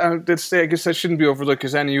 yeah. I guess that shouldn't be overlooked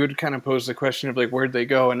because Annie, you would kind of pose the question of like, where'd they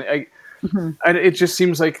go? And it just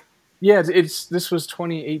seems like, this was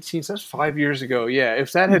 2018, so that's 5 years ago. Yeah,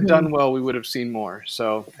 if that had done well, we would have seen more.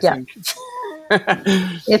 So I think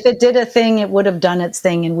if it did a thing, it would have done its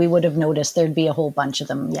thing, and we would have noticed there'd be a whole bunch of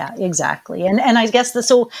them. Yeah, exactly. And I guess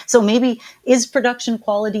so maybe is production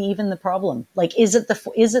quality even the problem? Like, is it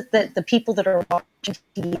that the people that are watching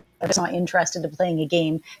TV are just not interested in playing a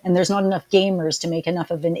game, and there's not enough gamers to make enough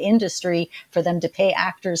of an industry for them to pay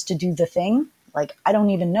actors to do the thing? Like, I don't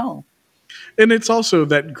even know. And it's also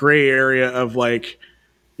that gray area of like,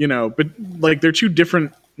 but like they're two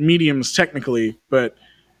different mediums technically, but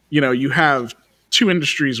you have two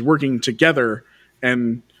industries working together,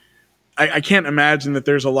 and I can't imagine that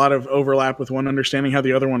there's a lot of overlap with one understanding how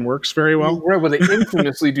the other one works very well. Right, well, they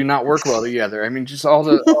infamously do not work well together. I mean, just all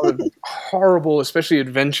the horrible, especially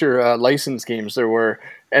adventure license games there were,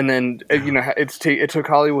 and then it took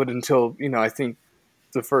Hollywood until I think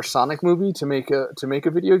the first Sonic movie to make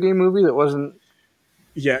a video game movie that wasn't.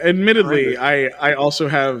 Yeah, admittedly, I also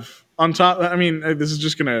have on top. I mean, this is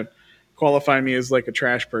just gonna qualify me as like a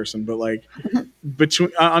trash person, but like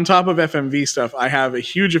between on top of FMV stuff, I have a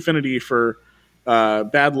huge affinity for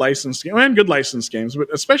bad licensed games and good licensed games, but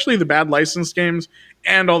especially the bad licensed games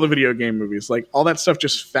and all the video game movies. Like all that stuff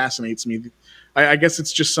just fascinates me. I guess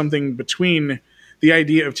it's just something between the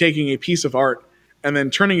idea of taking a piece of art and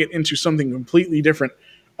then turning it into something completely different.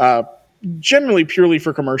 Generally purely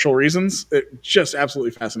for commercial reasons, it just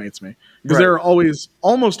absolutely fascinates me because there are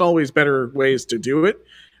almost always better ways to do it,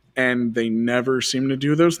 and they never seem to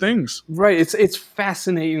do those things. Right, it's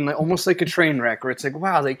fascinating, like, almost like a train wreck, where it's like,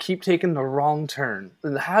 wow, they keep taking the wrong turn.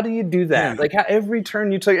 How do you do that? Yeah. Like how every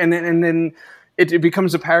turn you take, and then it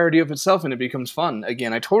becomes a parody of itself, and it becomes fun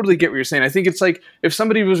again. I totally get what you're saying. I think it's like if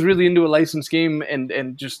somebody was really into a licensed game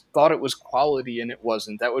and just thought it was quality and it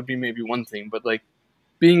wasn't, that would be maybe one thing. But like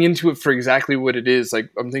being into it for exactly what it is,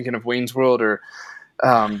 like I'm thinking of Wayne's World or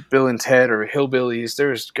Bill and Ted or Hillbillies.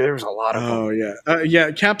 There's a lot of them. Oh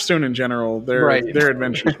yeah. Capstone in general, their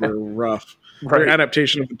adventures were rough. Right. Their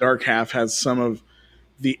adaptation of the Dark Half has some of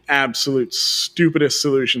the absolute stupidest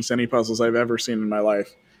solutions to any puzzles I've ever seen in my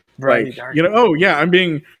life. Right. Like,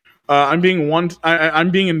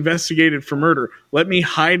 I'm being investigated for murder. Let me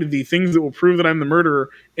hide the things that will prove that I'm the murderer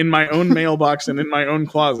in my own mailbox and in my own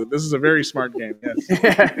closet. This is a very smart game. Yes.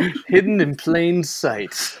 Hidden in plain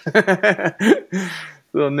sight.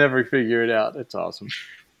 They'll never figure it out. It's awesome.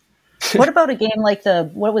 What about a game like the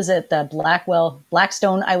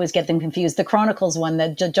Blackstone? I always get them confused. The Chronicles one,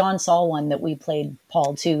 the John Saul one that we played,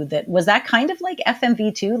 Paul, too. Was that kind of like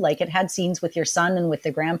FMV too? Like it had scenes with your son and with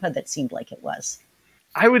the grandpa that seemed like it was.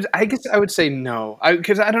 I guess I would say no,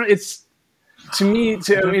 because I don't. It's to me.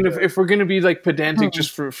 I mean, if we're going to be like pedantic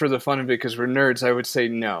just for the fun of it, because we're nerds, I would say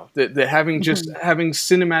no. That having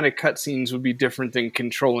cinematic cutscenes would be different than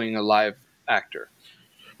controlling a live actor.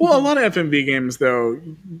 Well, a lot of FMV games, though,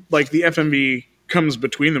 like the FMV comes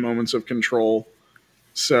between the moments of control.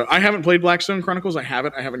 So I haven't played Blackstone Chronicles. I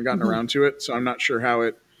haven't gotten around to it, so I'm not sure how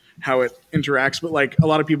it interacts. But like a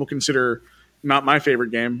lot of people consider, not my favorite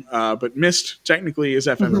game, but Myst technically is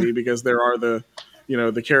FMV because there are the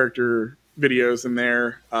character videos in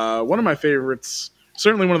there. One of my favorites,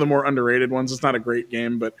 certainly one of the more underrated ones. It's not a great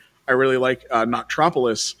game, but I really like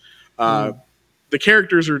Noctropolis. The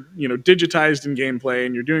characters are digitized in gameplay,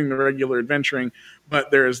 and you're doing the regular adventuring,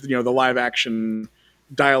 but there's the live action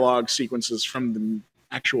dialogue sequences from the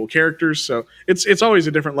actual characters. So it's always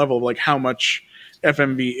a different level of like how much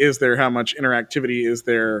FMV is there, how much interactivity is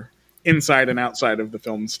there inside and outside of the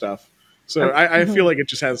film stuff. So I feel like it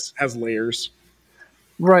just has layers.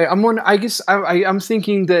 Right. I'm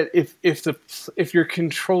thinking that if you're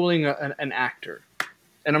controlling an actor.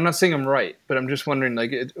 And I'm not saying I'm right, but I'm just wondering,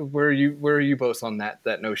 like, where are you both on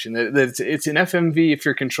that notion that it's an FMV if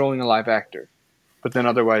you're controlling a live actor, but then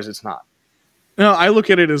otherwise it's not. No, I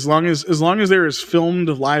look at it as long as there is filmed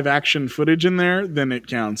live action footage in there, then it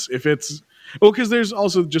counts. If it's because there's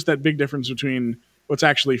also just that big difference between what's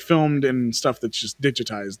actually filmed and stuff that's just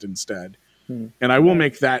digitized instead. And I will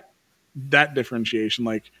make that differentiation,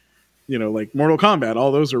 like Mortal Kombat.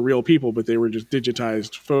 All those are real people, but they were just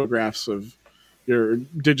digitized photographs of. Your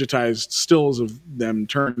digitized stills of them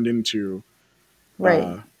turned into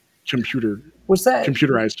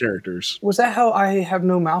computerized characters. Was that how I Have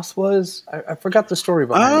No Mouth was? I forgot the story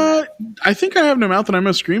behind it. I think I Have No Mouth and I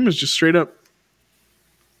Must Scream is just straight up.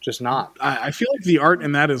 Just not. I feel like the art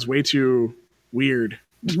in that is way too weird.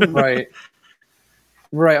 Right.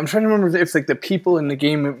 Right. I'm trying to remember if like the people in the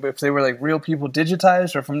game, if they were like real people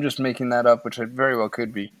digitized, or if I'm just making that up, which it very well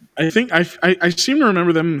could be. I think I seem to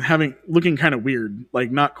remember them looking kind of weird,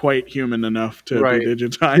 like not quite human enough to be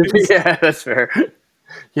digitized. Yeah, that's fair.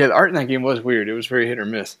 Yeah, the art in that game was weird. It was very hit or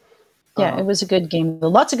miss. Yeah, it was a good game.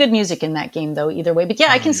 Lots of good music in that game, though, either way. But yeah,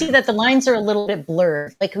 I can see that the lines are a little bit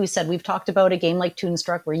blurred. Like we said, we've talked about a game like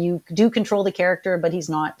Toonstruck where you do control the character, but he's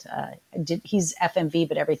not, he's FMV,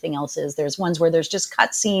 but everything else is. There's ones where there's just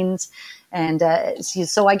cutscenes. And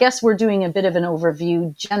so I guess we're doing a bit of an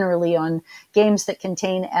overview generally on games that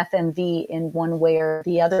contain FMV in one way or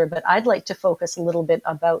the other. But I'd like to focus a little bit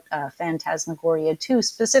about Phantasmagoria 2,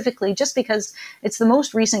 specifically just because it's the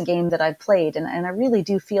most recent game that I've played. And I really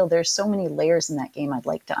do feel there's so many layers in that game I'd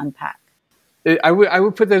like to unpack. I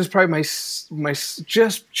would put that as probably my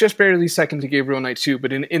just barely second to Gabriel Knight 2,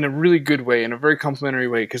 but in a really good way, in a very complimentary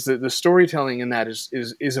way, because the storytelling in that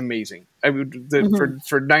is amazing. I would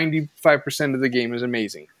for 95% of the game is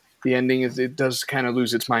amazing. The ending it does kind of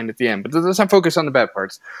lose its mind at the end, but let's not focus on the bad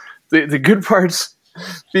parts. The good parts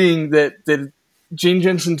being that Jane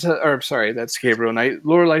Jensen, that's Gabriel Knight.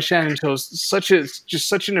 Lorelei Shannon tells such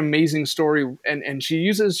an amazing story, and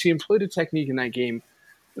she employed a technique in that game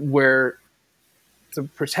where the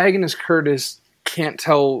protagonist Curtis can't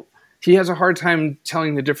tell. He has a hard time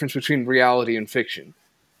telling the difference between reality and fiction,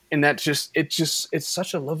 and it's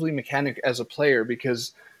such a lovely mechanic as a player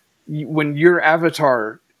because when your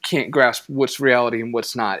avatar can't grasp what's reality and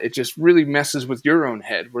what's not, it just really messes with your own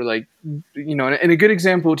head. We're like, and a good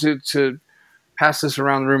example to pass this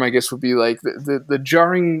around the room, I guess, would be like the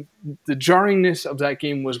jarringness of that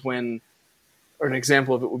game was when, or an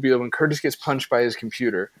example of it would be when Curtis gets punched by his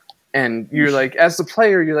computer. And you're like, as the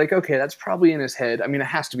player, you're like, okay, that's probably in his head. I mean, it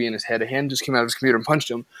has to be in his head. A hand just came out of his computer and punched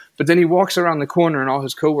him. But then he walks around the corner and all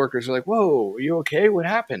his coworkers are like, whoa, are you okay? What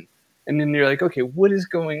happened? And then you're like, okay, what is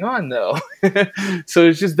going on though? So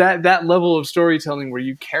it's just that level of storytelling where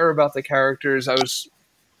you care about the characters. I was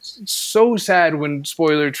so sad when,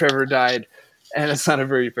 spoiler, Trevor died. And it's not a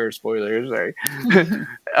very fair spoiler, sorry.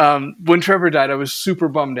 When Trevor died, I was super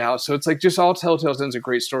bummed out. So it's like just all Telltale Signs of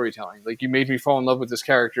great storytelling. Like you made me fall in love with this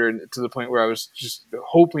character and to the point where I was just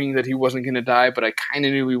hoping that he wasn't going to die, but I kind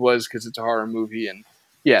of knew he was because it's a horror movie. And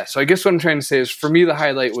yeah, so I guess what I'm trying to say is for me, the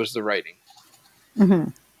highlight was the writing.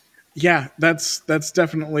 Mm-hmm. Yeah, that's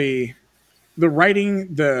definitely the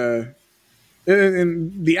writing,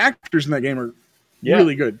 and the actors in that game are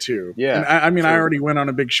really good too. Yeah. And I mean, I already went on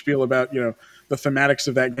a big spiel about, the thematics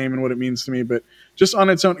of that game and what it means to me, but just on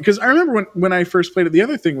its own, because I remember when I first played it, the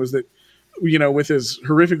other thing was that, with as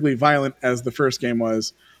horrifically violent as the first game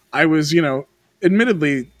was, I was,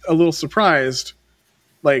 admittedly a little surprised,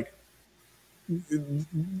 like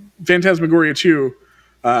Phantasmagoria 2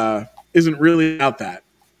 isn't really about that.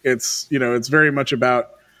 It's, it's very much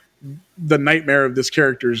about the nightmare of this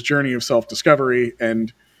character's journey of self-discovery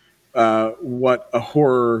and what a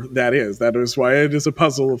horror that is. That is why it is a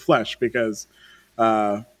puzzle of flesh, because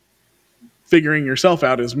figuring yourself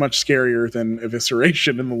out is much scarier than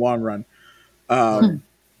evisceration in the long run.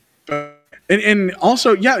 And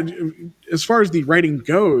also, yeah, as far as the writing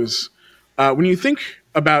goes, when you think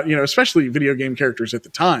about, especially video game characters at the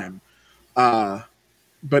time,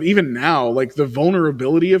 but even now, like the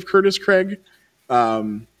vulnerability of Curtis Craig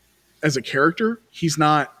as a character, he's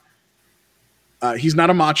not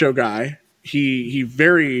a macho guy. He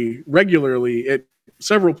very regularly at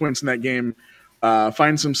several points in that game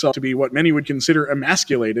finds himself to be what many would consider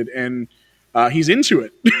emasculated, and he's into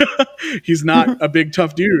it. He's not a big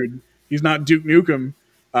tough dude. He's not Duke Nukem.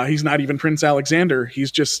 He's not even Prince Alexander.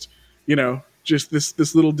 He's just just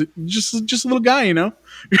this little just a little guy, and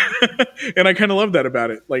I kind of love that about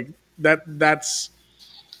it. Like that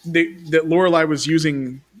Lorelei was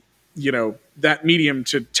using that medium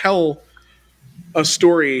to tell a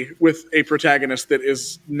story with a protagonist that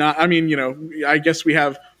is not, I mean, I guess we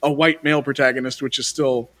have a white male protagonist, which is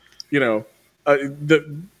still,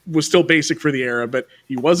 that was still basic for the era, but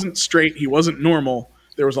he wasn't straight. He wasn't normal.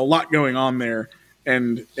 There was a lot going on there.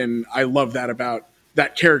 And I love that about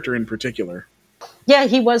that character in particular. Yeah,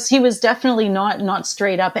 he was definitely not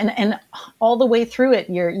straight up, and all the way through it,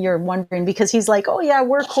 you're wondering, because he's like, oh yeah,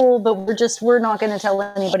 we're cool, but we're not going to tell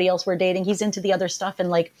anybody else we're dating. He's into the other stuff, and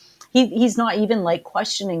like he's not even like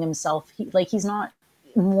questioning himself. He's not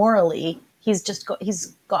morally. He's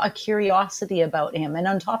got a curiosity about him, and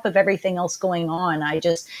on top of everything else going on,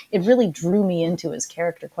 it really drew me into his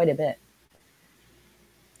character quite a bit.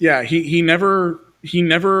 Yeah, he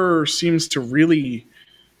never seems to really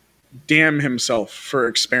damn himself for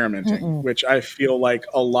experimenting, which I feel like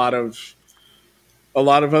a lot of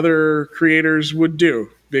other creators would do,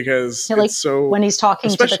 because it's so, when he's talking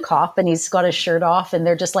to the cop and he's got his shirt off and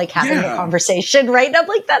they're just like having a conversation, right? And I'm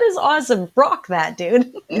like, that is awesome. Rock that,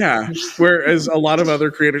 dude. Yeah. Whereas a lot of other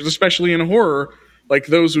creators, especially in horror, like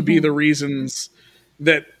those would be the reasons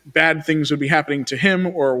that bad things would be happening to him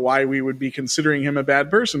or why we would be considering him a bad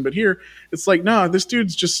person. But here it's like, no, this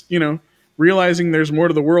dude's just, realizing there's more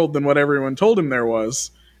to the world than what everyone told him there was,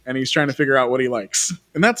 and he's trying to figure out what he likes,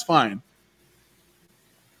 and that's fine.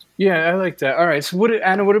 Yeah, I like that. All right, so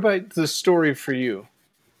Anna, what about the story for you?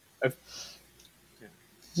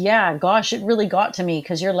 Yeah, gosh, it really got to me,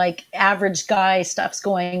 because you're like, average guy, stuff's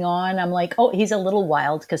going on. I'm like, oh, he's a little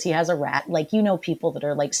wild because he has a rat. Like, people that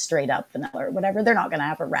are like straight up vanilla or whatever, they're not going to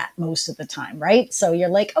have a rat most of the time, right? So you're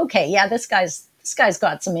like, okay, yeah, this guy's this guy's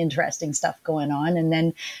got some interesting stuff going on.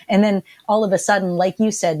 And then all of a sudden, like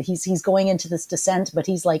you said, he's going into this descent, but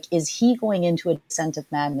he's like, is he going into a descent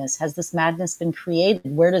of madness? Has this madness been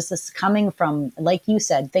created? Where does this coming from? Like you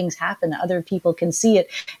said, things happen, other people can see it.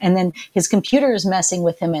 And then his computer is messing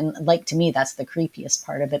with him. And like, to me, that's the creepiest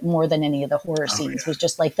part of it, more than any of the horror scenes, was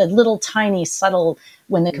just like the little tiny subtle,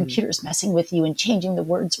 when the computer's messing with you and changing the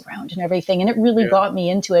words around and everything. And it really got me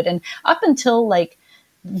into it. And up until like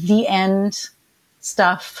the end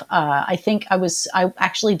stuff, I think I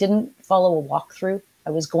actually didn't follow a walkthrough. I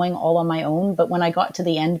was going all on my own, but when I got to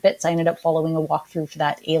the end bits, I ended up following a walkthrough for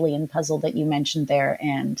that alien puzzle that you mentioned there.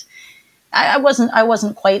 And I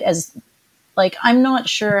wasn't quite as, like, I'm not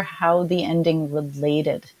sure how the ending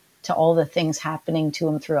related to all the things happening to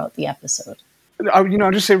him throughout the episode.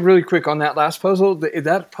 I'll just say really quick on that last puzzle,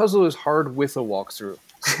 that puzzle is hard with a walkthrough.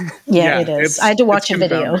 Yeah, it is. I had to watch a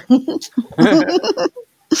video.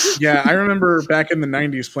 Yeah, I remember back in the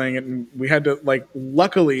 90s playing it, and we had to, like,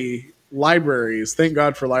 luckily, libraries, thank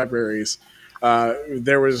God for libraries,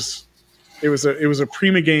 it was a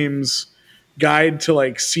Prima Games guide to,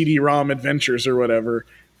 like, CD-ROM adventures or whatever,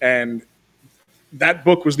 and that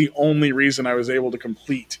book was the only reason I was able to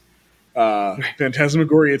complete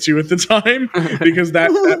Phantasmagoria 2 at the time, because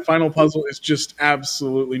that final puzzle is just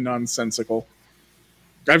absolutely nonsensical.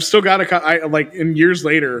 I've still got in years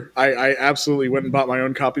later, I absolutely went and bought my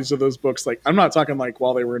own copies of those books. Like, I'm not talking like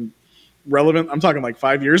while they were relevant. I'm talking like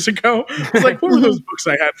 5 years ago. It's like, what were those books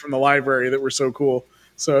I had from the library that were so cool?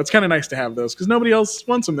 So it's kind of nice to have those because nobody else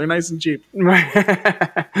wants them. They're nice and cheap. Right.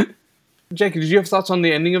 Jackie, did you have thoughts on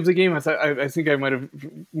the ending of the game? I think I might have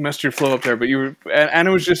messed your flow up there, but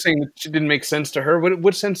Anna was just saying that it didn't make sense to her.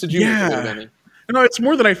 What sense did you make of the ending? No, it's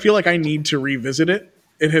more that I feel like I need to revisit it.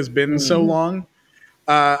 It has been so long.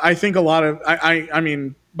 I think a lot of, I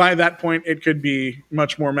mean, by that point, it could be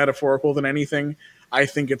much more metaphorical than anything. I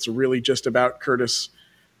think it's really just about Curtis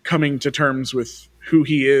coming to terms with who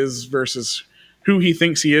he is versus who he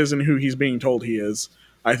thinks he is and who he's being told he is.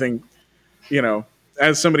 I think,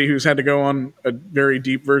 as somebody who's had to go on a very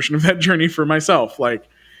deep version of that journey for myself, like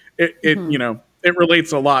it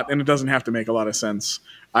relates a lot and it doesn't have to make a lot of sense.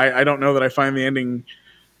 I don't know that I find the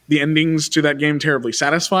endings to that game terribly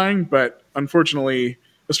satisfying, but unfortunately,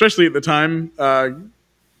 especially at the time,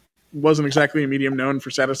 wasn't exactly a medium known for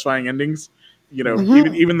satisfying endings.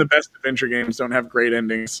 Even the best adventure games don't have great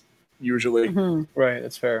endings usually. Right,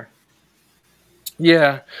 that's fair.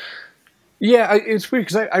 Yeah, it's weird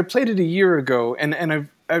because I played it a year ago, and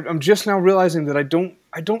I'm just now realizing that I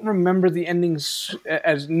don't remember the endings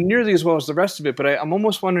as nearly as well as the rest of it. But I'm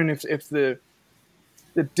almost wondering if the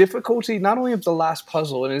difficulty, not only of the last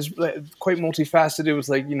puzzle, and it's quite multifaceted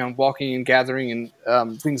with walking and gathering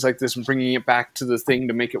and things like this and bringing it back to the thing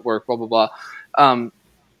to make it work, blah, blah, blah.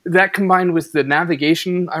 That combined with the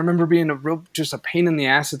navigation, I remember being just a pain in the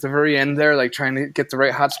ass at the very end there, like trying to get the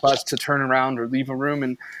right hotspots to turn around or leave a room.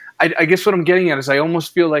 And I guess what I'm getting at is I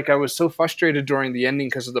almost feel like I was so frustrated during the ending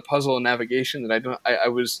because of the puzzle and navigation that I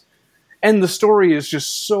was. And the story is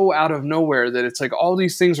just so out of nowhere that it's like all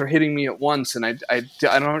these things are hitting me at once, and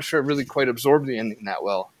I'm not sure I really quite absorbed the ending that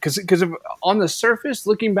well. Because on the surface,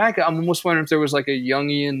 looking back, I'm almost wondering if there was like a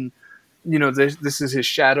Jungian, this is his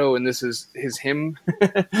shadow and this is him.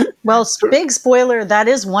 Well, big spoiler, that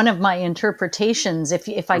is one of my interpretations.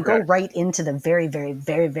 If I go right into the very, very,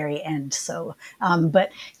 very, very end. So,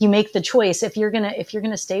 but you make the choice if you're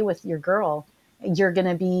gonna stay with your girl.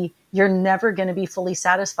 You're never going to be fully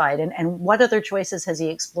satisfied. And what other choices has he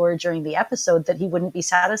explored during the episode that he wouldn't be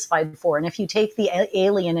satisfied for? And if you take the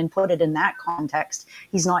alien and put it in that context,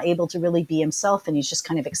 he's not able to really be himself, and he's just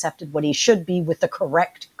kind of accepted what he should be with the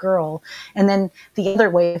correct girl. And then the other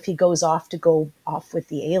way, if he goes off with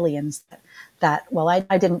the aliens,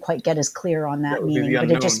 I didn't quite get as clear on that meaning, but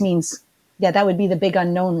it just means, that would be the big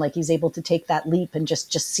unknown. Like he's able to take that leap and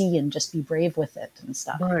just see and just be brave with it and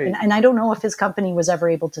stuff. Right. And I don't know if his company was ever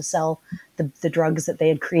able to sell the drugs that they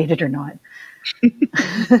had created or not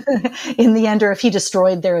in the end, or if he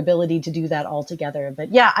destroyed their ability to do that altogether. But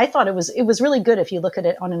yeah, I thought it was really good if you look at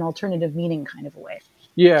it on an alternative meaning kind of a way.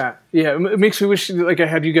 Yeah. It makes me wish like I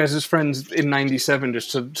had you guys as friends in '97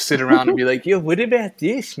 just to sit around and be like, yo, what about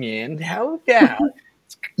this, man? How about...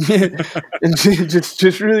 and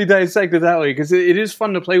just really dissect it that way, because it is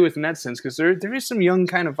fun to play with in that sense, because there is some young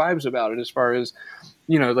kind of vibes about it as far as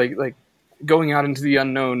like going out into the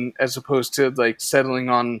unknown as opposed to like settling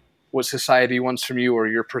on what society wants from you or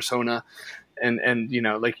your persona, and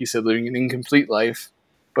like you said, living an incomplete life.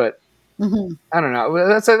 But I don't know,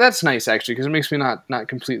 that's nice actually, because it makes me not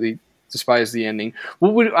completely despise the ending.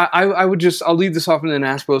 What would I'll lead this off and then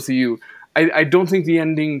ask both of you, I don't think the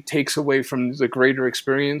ending takes away from the greater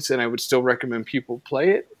experience, and I would still recommend people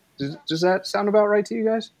play it. Does that sound about right to you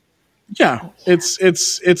guys? Yeah, it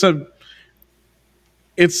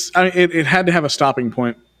had to have a stopping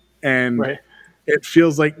point, and Right. it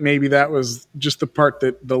feels like maybe that was just the part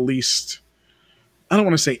that the least, I don't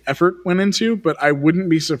want to say effort went into, but I wouldn't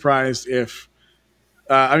be surprised if,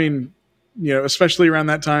 I mean, especially around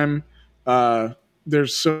that time,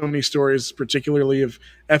 there's so many stories, particularly of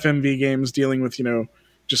FMV games dealing with,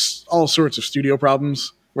 just all sorts of studio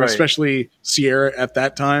problems, Right. especially Sierra at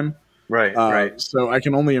that time. Right. So I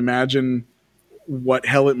can only imagine what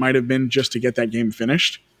hell it might have been just to get that game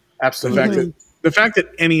finished. The fact Absolutely. that the fact that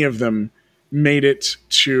any of them made it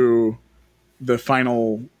to the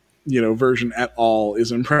final, version at all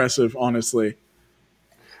is impressive, honestly.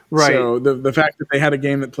 Right. So the fact that they had a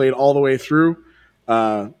game that played all the way through,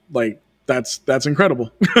 that's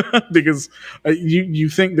incredible because you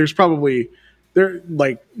think there's probably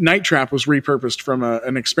like Night Trap was repurposed from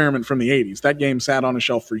an experiment from the 80s. That game sat on a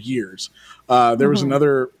shelf for years. There was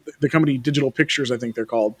the company Digital Pictures, I think they're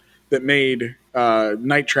called, that made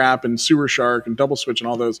Night Trap and Sewer Shark and Double Switch and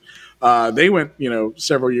all those. They went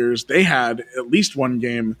several years. They had at least one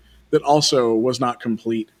game that also was not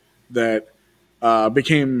complete that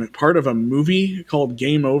became part of a movie called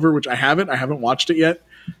Game Over, which I haven't watched it yet.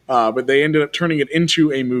 But they ended up turning it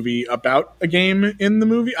into a movie about a game in the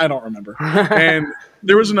movie. I don't remember. And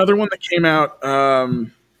there was another one that came out.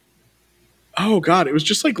 Oh God, it was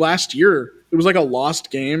just like last year. It was like a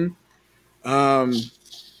lost game. I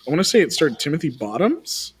want to say it starred Timothy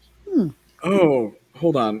Bottoms. Oh,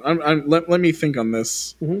 hold on. Let me think on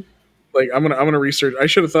this. Mhm. Like I'm gonna research. I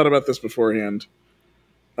should have thought about this beforehand.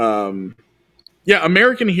 Yeah,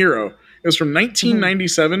 American Hero. It was from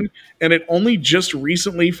 1997, and it only just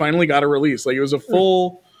recently finally got a release. Like it was a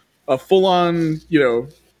full on,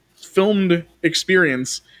 filmed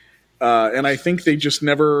experience, and I think they just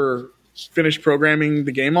never finished programming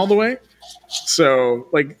the game all the way. So,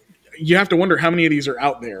 like, you have to wonder how many of these are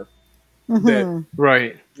out there that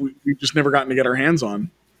Right. we've just never gotten to get our hands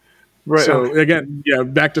on. Right. So Okay. again, yeah,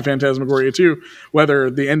 back to Phantasmagoria 2,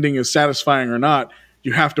 whether the ending is satisfying or not,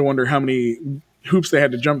 you have to wonder how many hoops they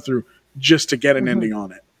had to jump through just to get an ending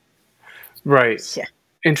on it. Right. Yeah.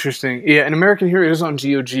 Interesting. Yeah, and American Hero is on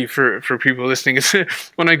GOG for people listening.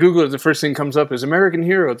 When I Google it, the first thing comes up is American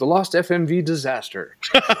Hero, the Lost FMV Disaster.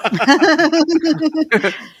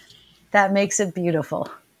 That makes it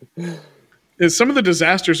beautiful. Some of the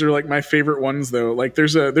disasters are like my favorite ones, though. Like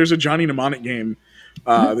there's a Johnny Mnemonic game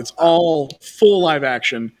that's all full live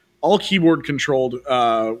action, all keyboard controlled,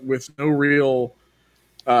 with no real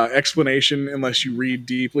explanation unless you read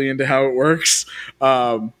deeply into how it works.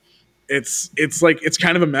 It's like it's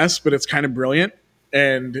kind of a mess, but it's kind of brilliant,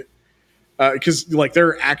 and because like there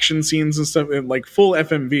are action scenes and stuff, and like full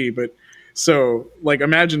FMV. But so like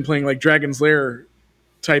imagine playing like Dragon's Lair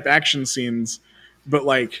type action scenes, but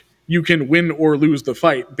like you can win or lose the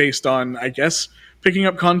fight based on, I guess, picking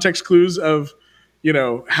up context clues of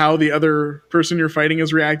how the other person you're fighting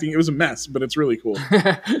is reacting. It was a mess, but it's really cool.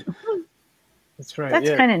 That's right. That's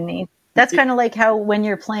yeah. kind of neat. That's kind of like how when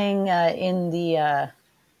you're playing in the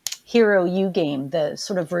Hero U game, the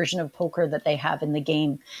sort of version of poker that they have in the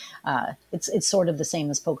game, it's sort of the same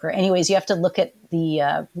as poker. Anyways, you have to look at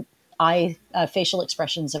the facial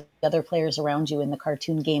expressions of the other players around you in the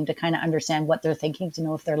cartoon game to kind of understand what they're thinking, to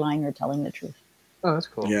know if they're lying or telling the truth. Oh, that's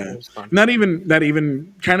cool. Yeah, That's fun. not even that.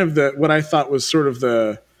 Even kind of what I thought was sort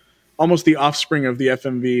of almost the offspring of the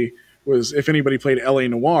FMV was, if anybody played LA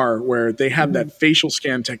Noire, where they had that facial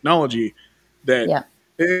scan technology that Yeah.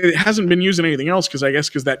 it hasn't been used in anything else, because I guess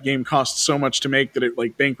that game cost so much to make that it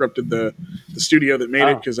like bankrupted the studio that made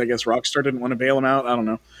it, because I guess Rockstar didn't want to bail them out. I don't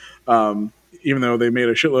know. Even though they made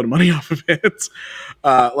a shitload of money off of it.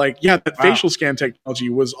 That facial scan technology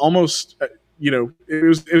was almost, it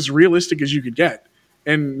was as realistic as you could get.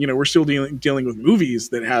 And, we're still dealing with movies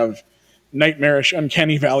that have nightmarish,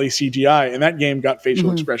 uncanny valley CGI, and that game got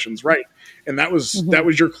facial expressions right. And that was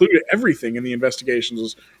your clue to everything in the investigations,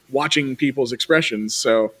 was watching people's expressions.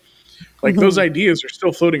 So, like, those ideas are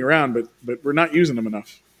still floating around, but we're not using them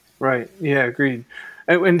enough. Right. Yeah. Agreed.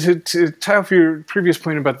 And to tie off your previous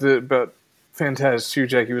point about Phantaz too,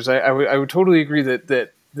 Jackie, was I would totally agree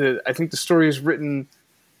that I think the story is written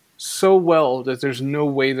so well that there's no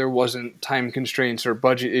way there wasn't time constraints or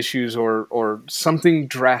budget issues or something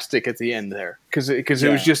drastic at the end there, because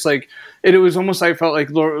it was just like it was almost, I felt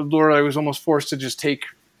like Laura, I was almost forced to just take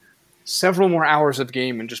several more hours of the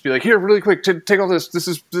game and just be like, here, really quick, take all this. This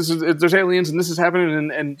is there's aliens and this is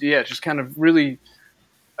happening, and yeah, just kind of really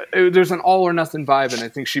there's an all or nothing vibe, and I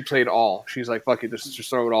think she played all. She's like, fuck it, just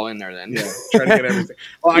throw it all in there then. Yeah, try to get everything.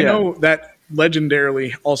 Well, I know that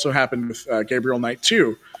legendarily also happened with Gabriel Knight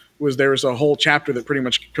 2, there was a whole chapter that pretty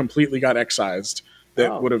much completely got excised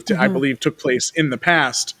that would have, I believe, took place in the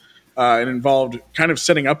past and involved kind of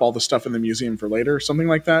setting up all the stuff in the museum for later, something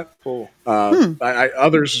like that. Cool.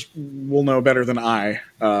 Others will know better than I,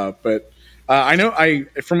 but I know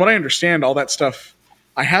from what I understand, all that stuff.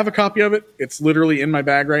 I have a copy of it. It's literally in my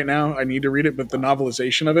bag right now. I need to read it, but the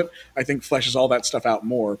novelization of it, I think, fleshes all that stuff out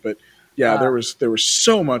more. But yeah, there was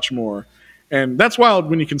so much more, and that's wild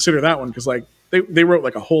when you consider that one because like they wrote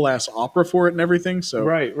like a whole ass opera for it and everything. So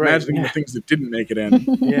right, imagine the things that didn't make it in.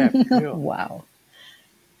 Yeah, wow.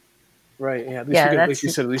 Right, yeah. At least we got, like you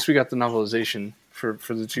said, at least we got the novelization for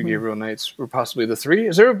the two Gabriel Knights, or possibly the three.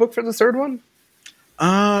 Is there a book for the third one?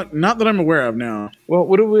 Not that I'm aware of now. Well,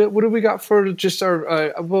 what do we got for just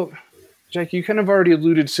our? Well, Jackie, you kind of already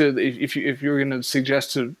alluded to if you were going to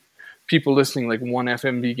suggest to people listening like one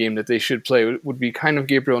FMV game that they should play would be kind of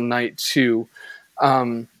Gabriel Knight 2.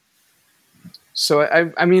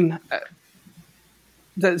 So I mean,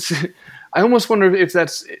 that's. I almost wonder if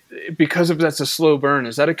that's because that's a slow burn.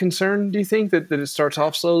 Is that a concern? Do you think that it starts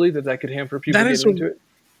off slowly that could hamper people getting into it?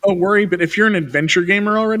 A worry, but if you're an adventure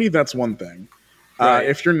gamer already, that's one thing. Right.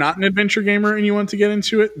 If you're not an adventure gamer and you want to get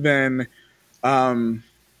into it, then that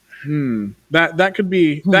could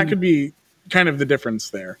be kind of the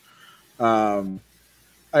difference there.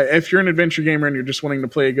 If you're an adventure gamer and you're just wanting to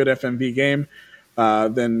play a good FMV game,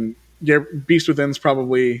 then Beast Within's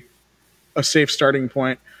probably a safe starting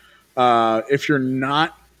point. If you're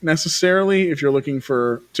not necessarily, if you're looking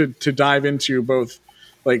to dive into both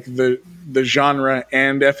like the genre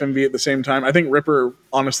and FMV at the same time, I think Ripper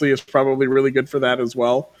honestly is probably really good for that as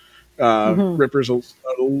well. Ripper's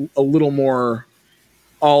a little more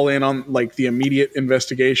all in on like the immediate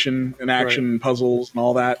investigation and action puzzles and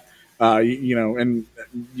all that. And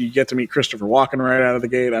you get to meet Christopher Walken right out of the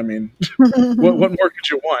gate. I mean, what more could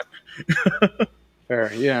you want?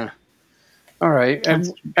 Fair, yeah. All right, and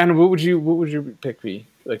what would you pick be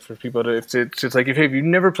like for people to if it's like if you've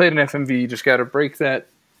never played an FMV, you just got to break that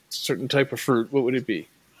certain type of fruit. What would it be?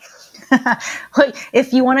 Like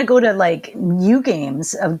if you want to go to like new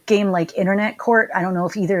games, a game like Internet Court, I don't know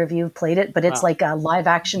if either of you have played it, but it's like a live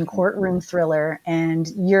action courtroom thriller,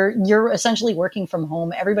 and you're essentially working from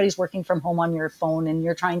home. Everybody's working from home on your phone, and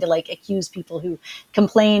you're trying to like accuse people who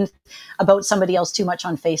complained about somebody else too much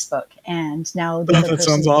on Facebook, and now the other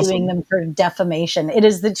person's suing them for defamation. It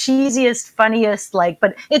is the cheesiest, funniest,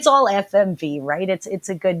 but it's all FMV, right? It's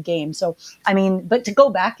a good game. So I mean, but to go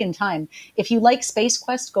back in time, if you like Space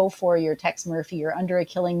Quest, go for your Tex Murphy, your Under a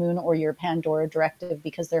Killing Moon, or your Pandora Directive,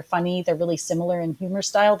 because they're funny. They're really similar in humor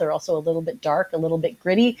style. They're also a little bit dark, a little bit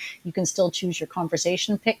gritty. You can still choose your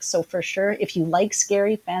conversation picks. So for sure, if you like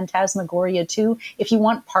scary, Phantasmagoria 2. If you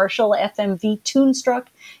want partial FMV, Toonstruck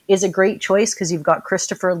is a great choice because you've got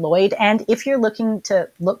Christopher Lloyd. And if you're looking to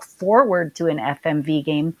look forward to an FMV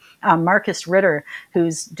game, Marcus Ritter,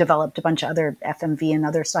 who's developed a bunch of other FMV and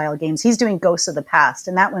other style games, he's doing Ghosts of the Past,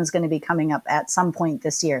 and that one's going to be coming up at some point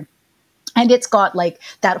this year. And it's got like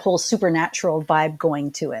that whole supernatural vibe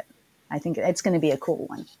going to it. I think it's going to be a cool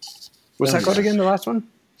one. What's that called again, the last one?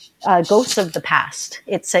 Ghosts of the Past.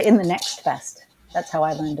 It's in the Next Fest. That's how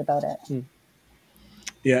I learned about it.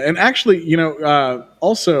 Yeah, and actually,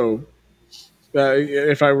 also,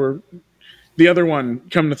 if I were the other one,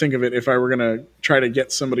 come to think of it, if I were going to try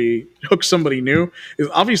to hook somebody new, is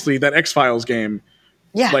obviously that X-Files game.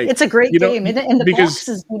 Yeah, it's a great game, and the box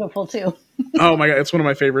is beautiful too. Oh my god, it's one of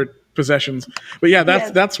my favorite possessions. But yeah,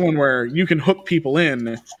 that's one where you can hook people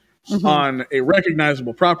in on a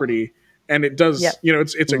recognizable property, and it does.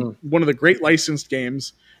 It's one of the great licensed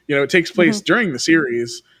games. It takes place during the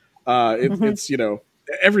series. It's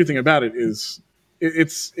everything about it is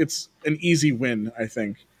it's an easy win, I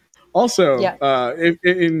think. Also,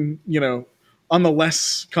 on the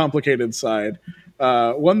less complicated side,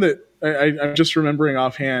 one that I'm just remembering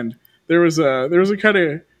offhand, there was a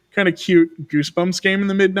kind of cute Goosebumps game in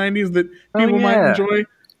the mid-90s that people might enjoy,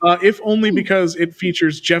 if only because it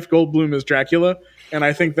features Jeff Goldblum as Dracula, and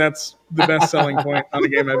I think that's the best selling point on a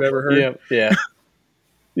game I've ever heard.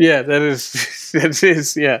 Yeah, that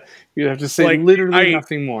is. Yeah, you have to say literally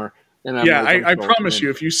nothing more. And I promise you,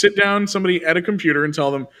 if you sit down somebody at a computer and tell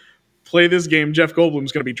them, play this game, Jeff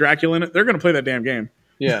Goldblum's going to be Dracula in it, they're going to play that damn game.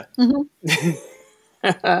 Yeah.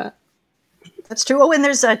 That's true. Oh, and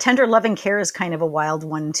there's Tender Loving Care is kind of a wild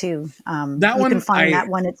one too. You can find that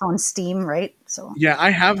one. It's on Steam, right? So yeah, I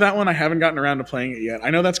have that one. I haven't gotten around to playing it yet.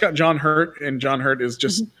 I know that's got John Hurt, and John Hurt is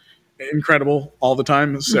just incredible all the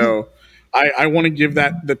time. So I want to give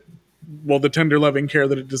that the tender loving care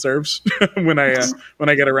that it deserves when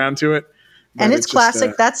I get around to it. But And it's classic.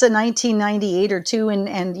 just, That's a 1998 or two, and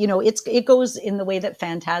it goes in the way that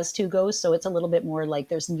Phantaz 2 goes. So it's a little bit more like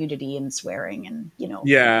there's nudity and swearing, and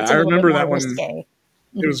yeah, it's I a little bit remember more that one. risque.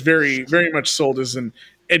 It was very very much sold as an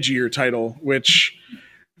edgier title, which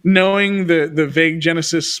knowing the vague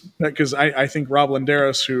genesis, because I think Rob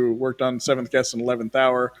Landeros, who worked on Seventh Guest and 11th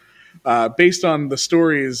Hour, based on the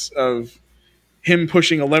stories of him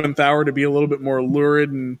pushing 11th Hour to be a little bit more lurid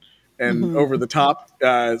and over the top.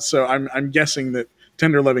 So I'm guessing that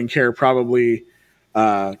Tender Loving Care probably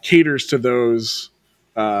caters to those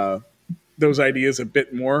ideas a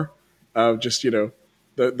bit more of just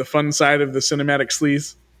the fun side of the cinematic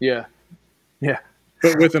sleaze, Yeah. Yeah.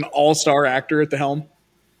 but with an all-star actor at the helm.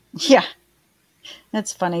 Yeah,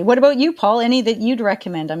 that's funny. What about you, Paul? Any that you'd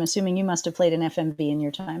recommend? I'm assuming you must have played an FMV in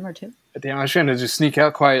your time or two. Damn, I was trying to just sneak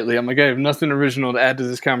out quietly. I'm like, I have nothing original to add to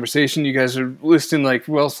this conversation. You guys are listing like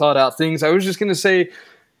well thought out things. I was just gonna say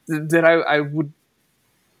that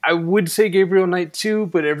I would say Gabriel Knight 2,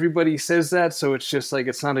 but everybody says that, so it's just like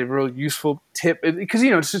it's not a real useful tip because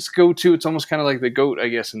it's just go to. It's almost kind of like the GOAT, I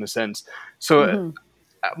guess, in a sense. So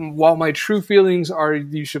while my true feelings are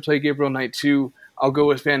you should play Gabriel Knight 2, I'll go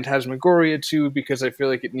with Phantasmagoria 2 because I feel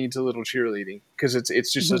like it needs a little cheerleading because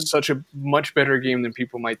it's just such a much better game than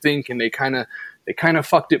people might think, and they kind of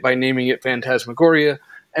fucked it by naming it Phantasmagoria.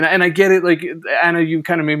 And I get it, like Anna, you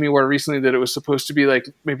kind of made me aware recently that it was supposed to be like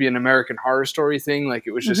maybe an American Horror Story thing, like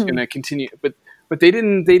it was just going to continue, but they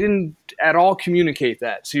didn't at all communicate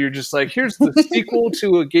that. So you're just like, here's the sequel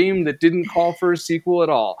to a game that didn't call for a sequel at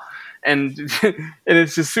all, and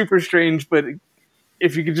it's just super strange, but.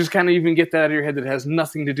 If you could just kind of even get that out of your head that has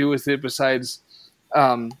nothing to do with it besides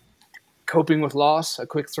coping with loss, a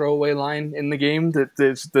quick throwaway line in the game that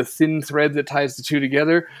there's the thin thread that ties the two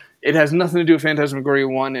together. It has nothing to do with Phantasmagoria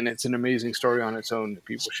 1, and it's an amazing story on its own that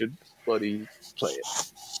people should bloody play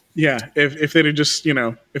it. Yeah, if they'd have just,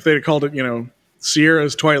 if they'd have called it,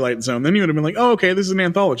 Sierra's Twilight Zone, then you would have been like, oh, okay, this is an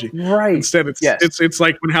anthology. Right. Instead, it's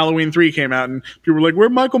like when Halloween 3 came out and people were like, where's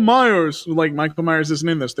Michael Myers? Like, Michael Myers isn't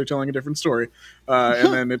in this. They're telling a different story.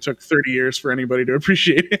 And then it took 30 years for anybody to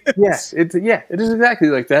appreciate it. Yes, it is exactly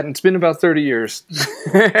like that. And it's been about 30 years.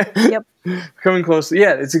 Yep. Coming close.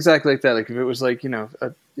 Yeah, it's exactly like that. Like if it was like,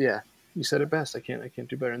 yeah, you said it best. I can't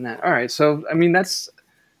do better than that. All right. So, I mean, that's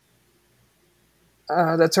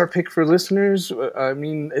our pick for listeners. I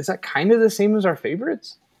mean, is that kind of the same as our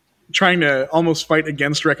favorites? Trying to almost fight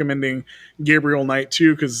against recommending Gabriel Knight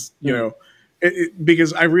too, because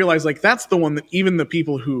because I realize like that's the one that even the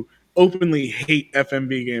people who openly hate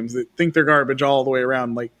FMV games that think they're garbage all the way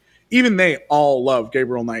around, like even they all love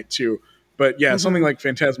Gabriel Knight 2. But yeah, something like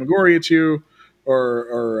Phantasmagoria 2,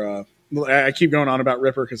 or I keep going on about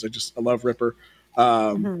Ripper because I love Ripper.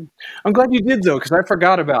 I'm glad you did though, because I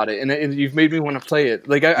forgot about it, and you've made me want to play it.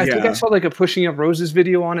 Like I think I saw like a Pushing Up Roses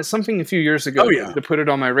video on it, something a few years ago to put it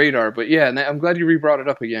on my radar. But yeah, and I'm glad you re-brought it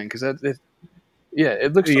up again because it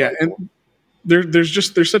looks so cool. And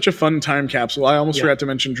there's such a fun time capsule. I almost forgot to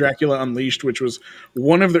mention Dracula Unleashed, which was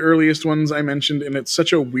one of the earliest ones I mentioned, and it's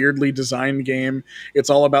such a weirdly designed game. It's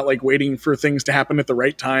all about like waiting for things to happen at the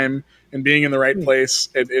right time and being in the right place.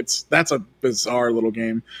 That's a bizarre little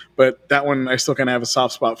game, but that one I still kind of have a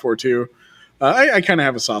soft spot for too. I kind of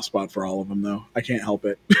have a soft spot for all of them though. I can't help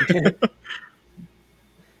it.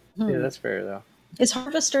 Yeah, that's fair though. Is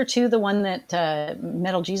Harvester 2 the one that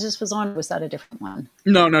Metal Jesus was on? Or was that a different one?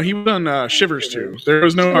 No, he was on Shivers 2. There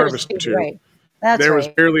was no Harvester 2. Right. There was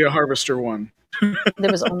barely a Harvester 1.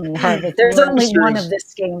 There was only Harvester. There's only one of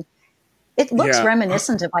this game. It looks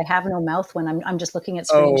reminiscent of I Have No Mouth when I'm just looking at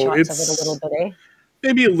screenshots of it a little bit, eh?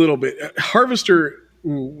 Maybe a little bit. Harvester,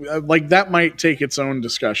 like that might take its own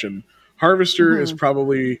discussion. Harvester is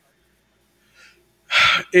probably...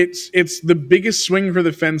 It's the biggest swing for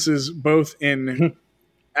the fences, both in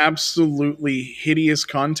absolutely hideous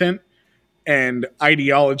content and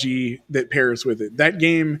ideology that pairs with it. That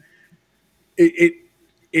game,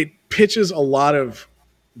 it pitches a lot of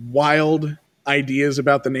wild ideas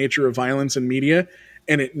about the nature of violence in media,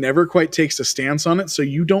 and it never quite takes a stance on it. So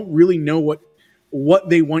you don't really know what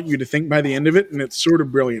they want you to think by the end of it, and it's sort of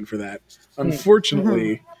brilliant for that.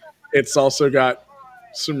 Unfortunately, it's also got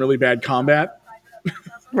some really bad combat.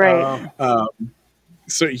 Right.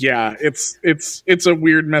 So yeah, it's a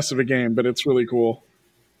weird mess of a game, but it's really cool.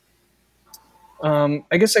 I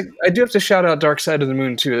guess I do have to shout out Dark Side of the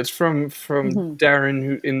Moon too. That's from Darren,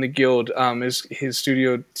 who in the guild, is his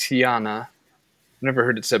studio Tiana. Never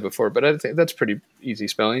heard it said before, but I think that's pretty easy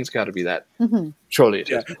spelling. It's got to be that. Surely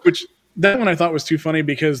it is. Which That one I thought was too funny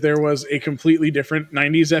because there was a completely different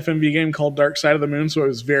 90s FMV game called Dark Side of the Moon, so I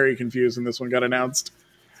was very confused when this one got announced.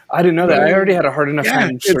 I didn't know that. I already had a hard enough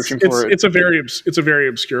time searching for it. It's a very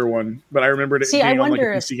obscure one, but I remembered it See, being on like a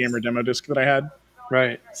PC Gamer demo disc that I had.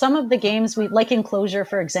 Right. Some of the games like Enclosure,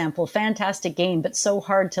 for example, fantastic game, but so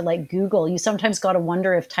hard to like Google. You sometimes got to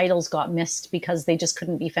wonder if titles got missed because they just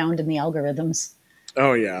couldn't be found in the algorithms.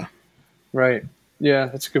 Oh yeah. Right. Yeah,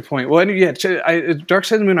 that's a good point. Well, yeah, Dark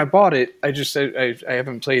Side of the Moon, I bought it. I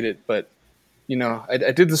haven't played it, but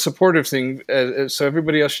I did the supportive thing, so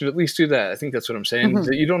everybody else should at least do that. I think that's what I'm saying.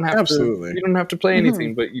 Mm-hmm. You don't have to play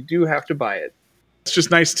anything, but you do have to buy it. It's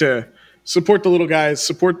just nice to support the little guys,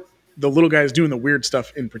 support the little guys doing the weird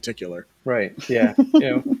stuff in particular. Right. Yeah.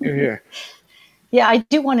 You're here. Yeah, I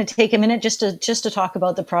do want to take a minute just to talk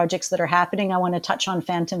about the projects that are happening. I want to touch on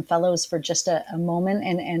Phantom Fellows for just a moment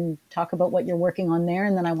and talk about what you're working on there.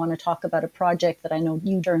 And then I want to talk about a project that I know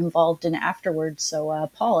you are involved in afterwards. So,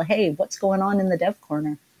 Paul, hey, what's going on in the dev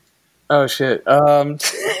corner? Oh, shit. On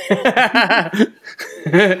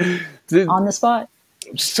the spot.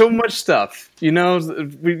 So much stuff. You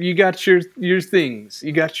got your things.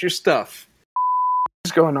 You got your stuff.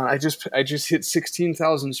 What's going on? I just hit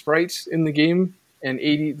 16,000 sprites in the game. And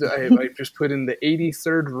 80, I just put in the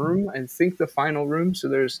 83rd room, I think the final room. So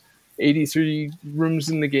there's 83 rooms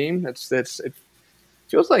in the game. It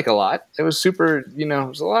feels like a lot. It was super, it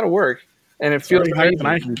was a lot of work, and it feels higher than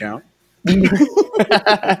I can count.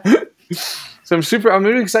 So I'm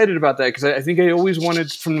really excited about that because I think I always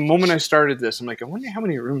wanted from the moment I started this. I'm like, I wonder how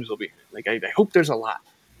many rooms will be. Like, I hope there's a lot.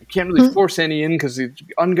 I can't really force any in because the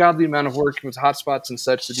ungodly amount of work with hotspots and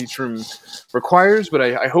such that each room requires, but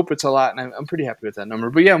I hope it's a lot, and I'm pretty happy with that number.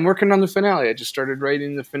 But yeah, I'm working on the finale. I just started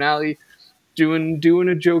writing the finale, doing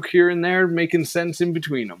a joke here and there, making sense in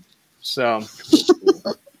between them. So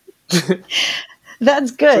that's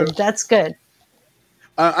good. That's good.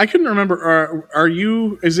 I couldn't remember. Are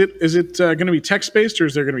you? Is it going to be text based or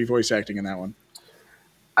is there going to be voice acting in that one?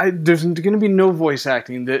 There's going to be no voice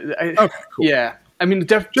acting. Okay, cool. Yeah. I mean,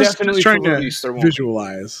 definitely just trying for release, there won't.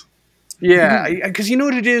 Visualize. Yeah, because you know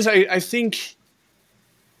what it is. I think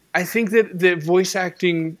that voice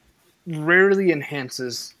acting rarely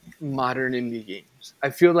enhances modern indie games.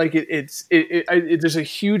 I feel like there's a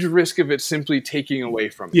huge risk of it simply taking away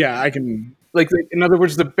from it. Yeah, I can. Like in other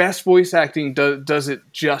words, the best voice acting does it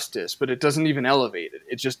justice, but it doesn't even elevate it.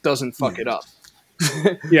 It just doesn't fuck it up.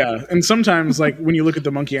 Yeah, and sometimes, like when you look at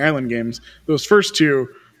the Monkey Island games, those first two,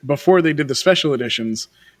 before they did the special editions,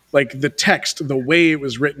 like the text, the way it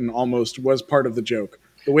was written, almost was part of the joke.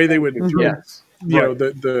 The way they would throw,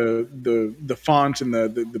 the font and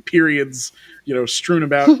the periods, strewn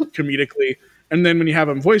about comedically, and then when you have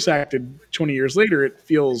them voice acted 20 years later, it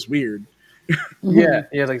feels weird. Yeah,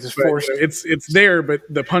 like this forced. It's there, but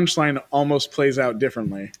the punchline almost plays out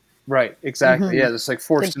differently. Right, exactly. Yeah, it's like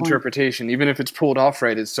forced interpretation. Even if it's pulled off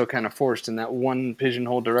right, it's still kind of forced in that one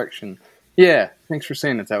pigeonhole direction. Yeah, thanks for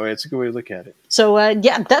saying it that way. It's a good way to look at it. So,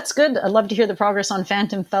 yeah, that's good. I'd love to hear the progress on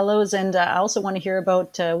Phantom Fellows, and I also want to hear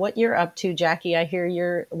about what you're up to, Jackie. I hear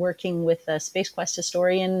you're working with Space Quest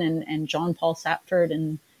historian and John Paul Sapford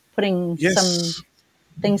and putting some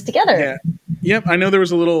things together. Yeah. Yep, I know there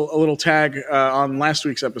was a little tag on last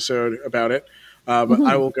week's episode about it, but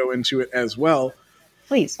I will go into it as well.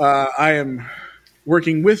 Please. I am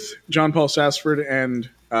working with John Paul Sassford and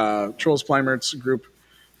Trolls Plimert's group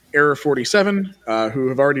Error 47, who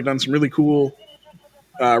have already done some really cool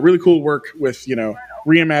work with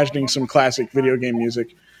reimagining some classic video game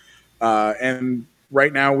music. And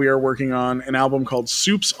right now we are working on an album called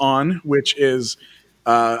Soups On, which is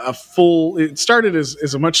it started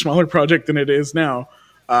as a much smaller project than it is now,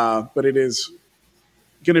 but it is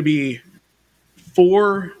going to be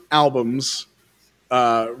 4 albums,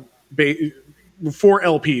 4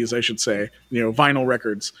 LPs, I should say, vinyl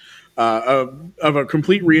records, of a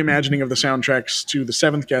complete reimagining of the soundtracks to The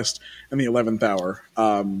Seventh Guest and The 11th Hour.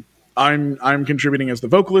 I'm contributing as the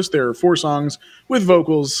vocalist. There are 4 songs with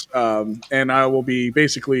vocals, and I will be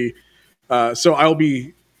basically I'll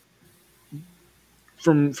be,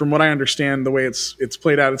 from what I understand, the way it's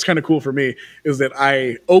played out, it's kind of cool for me, is that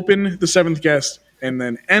I open The Seventh Guest and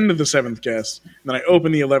then end The Seventh Guest, and then I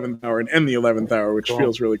open The 11th Hour and end The 11th Hour, which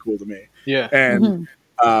feels really cool to me. Yeah. And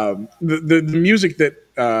the music that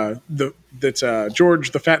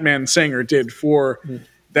George the Fat Man Sanger did for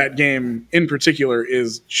that game in particular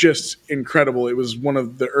is just incredible. It was one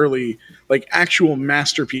of the early actual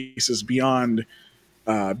masterpieces beyond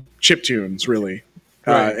chiptunes, really.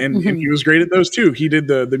 Right. And he was great at those too. He did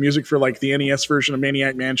the music for like the NES version of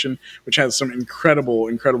Maniac Mansion, which has some incredible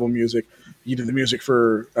music. He did the music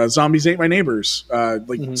for Zombies Ate My Neighbors.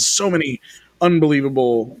 So many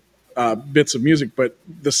unbelievable bits of music. But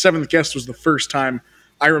The Seventh Guest was the first time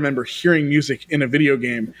I remember hearing music in a video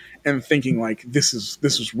game and thinking like, this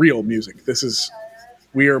is real music.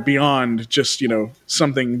 We are beyond just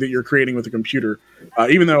something that you're creating with a computer.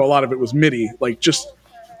 Even though a lot of it was MIDI,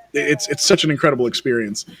 it's such an incredible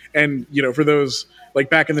experience. And for those like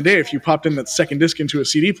back in the day, if you popped in that second disc into a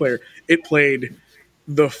CD player, it played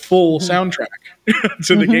the full soundtrack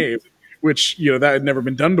to the game, which that had never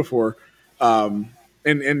been done before. And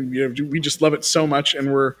we just love it so much,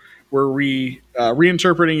 and we're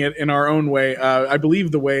reinterpreting it in our own way. I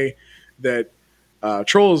believe the way that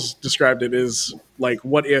Trolls described it is like,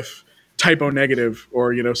 what if Typo Negative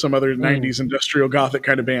or some other '90s industrial gothic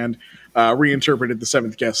kind of band reinterpreted the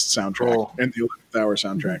Seventh Guest soundtrack and the 11th Hour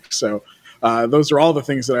soundtrack. So those are all the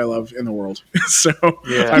things that I love in the world. So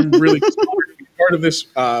I'm really honored to be part of this,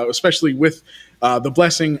 especially with the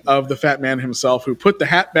blessing of the Fat Man himself, who put the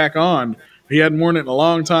hat back on. He hadn't worn it in a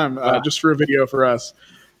long time, just for a video for us,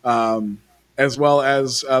 as well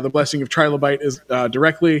as the blessing of Trilobite is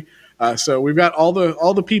directly. So we've got all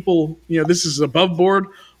the people. This is above board.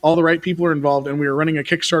 All the right people are involved, and we are running a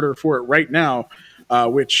Kickstarter for it right now,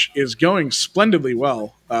 which is going splendidly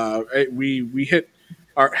well. We hit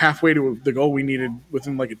our halfway to the goal we needed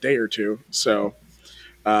within like a day or two. So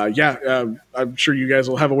I'm sure you guys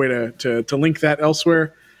will have a way to link that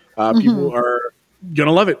elsewhere. People are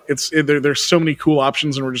gonna love it. There's so many cool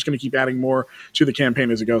options, and we're just gonna keep adding more to the campaign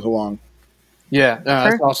as it goes along. Yeah,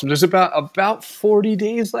 that's awesome. There's about 40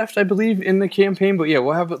 days left, I believe, in the campaign. But yeah,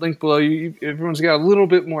 we'll have it linked below. Everyone's got a little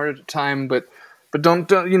bit more time, but don't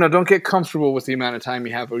get comfortable with the amount of time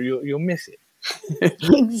you have, or you'll miss it.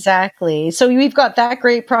 Exactly. So we've got that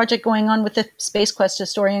great project going on with the Space Quest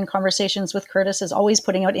Historian. Conversations with Curtis is always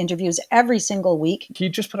putting out interviews every single week. He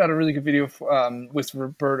just put out a really good video with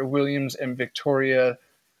Roberta Williams and Victoria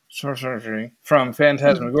from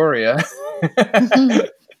Phantasmagoria.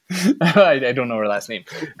 I don't know her last name.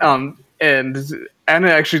 And Anna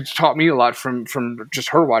actually taught me a lot from just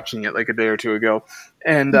her watching it like a day or two ago.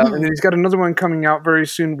 And then he's got another one coming out very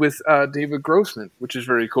soon with David Grossman, which is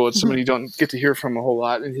very cool. It's somebody you don't get to hear from a whole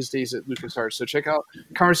lot in his days at LucasArts. So check out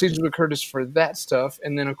Conversations with Curtis for that stuff.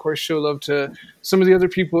 And then, of course, show love to some of the other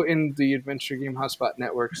people in the Adventure Game Hotspot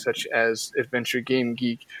network, such as Adventure Game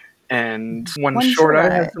Geek. And One Short Eye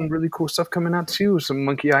has some really cool stuff coming out too. Some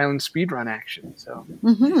Monkey Island speedrun action. So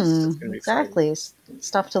exactly,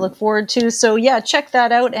 stuff to look forward to. So yeah, check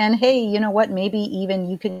that out. And hey, you know what? Maybe even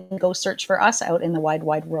you can go search for us out in the wide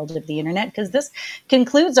world of the internet, because this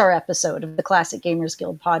concludes our episode of the Classic Gamers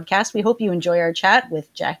Guild podcast. We hope you enjoy our chat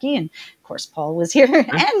with Jackie, and of course Paul was here,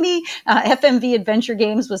 and me. FMV Adventure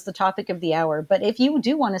Games was the topic of the hour. But if you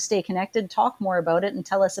do want to stay connected, talk more about it, and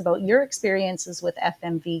tell us about your experiences with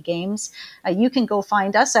FMV games, you can go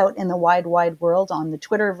find us out in the wide world on the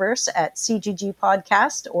Twitterverse at CGG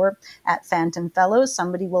Podcast or at Phantom Fellows.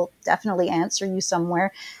 Somebody will definitely answer you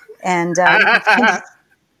somewhere, and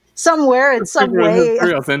somewhere in some way.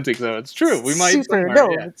 Very authentic, though. It's true. We might.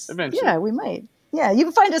 Eventually. Yeah, we might. Yeah, you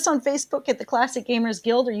can find us on Facebook at the Classic Gamers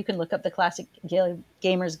Guild, or you can look up the Classic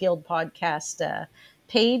Gamers Guild podcast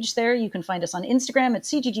page there. You can find us on Instagram at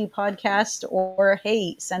CGG Podcast, or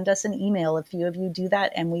hey, send us an email. A few of you do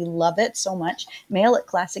that, and we love it so much. Mail at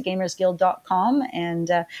classicgamersguild.com.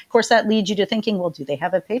 And of course, that leads you to thinking, well, do they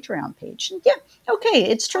have a Patreon page? Yeah, okay,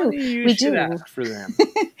 it's true. We do. Ask for them.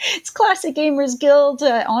 It's Classic Gamers Guild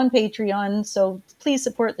on Patreon. So please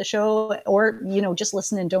support the show, or just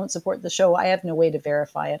listen and don't support the show. I have no way to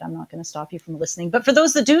verify it. I'm not going to stop you from listening. But for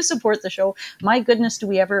those that do support the show, my goodness, do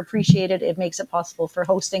we ever appreciate it. It makes it possible for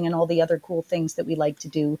hosting and all the other cool things that we like to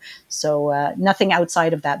do. So nothing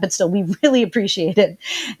outside of that, but still, we really appreciate it.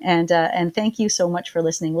 And thank you so much for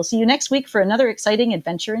listening. We'll see you next week for another exciting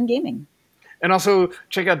adventure in gaming. And also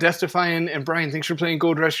check out Death Defiant. And Brian, thanks for playing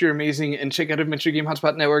Gold Rush. You're amazing. And check out Adventure Game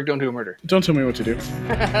Hotspot Network. Don't do a murder. Don't tell me what to do.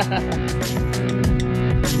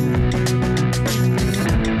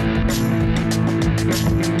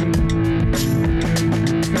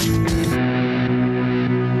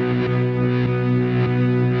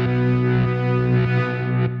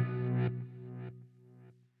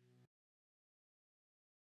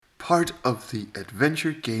 Part of the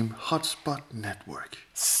Adventure Game Hotspot Network.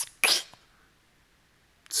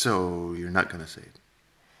 So, you're not gonna say it?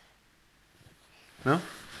 No?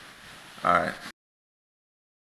 Alright.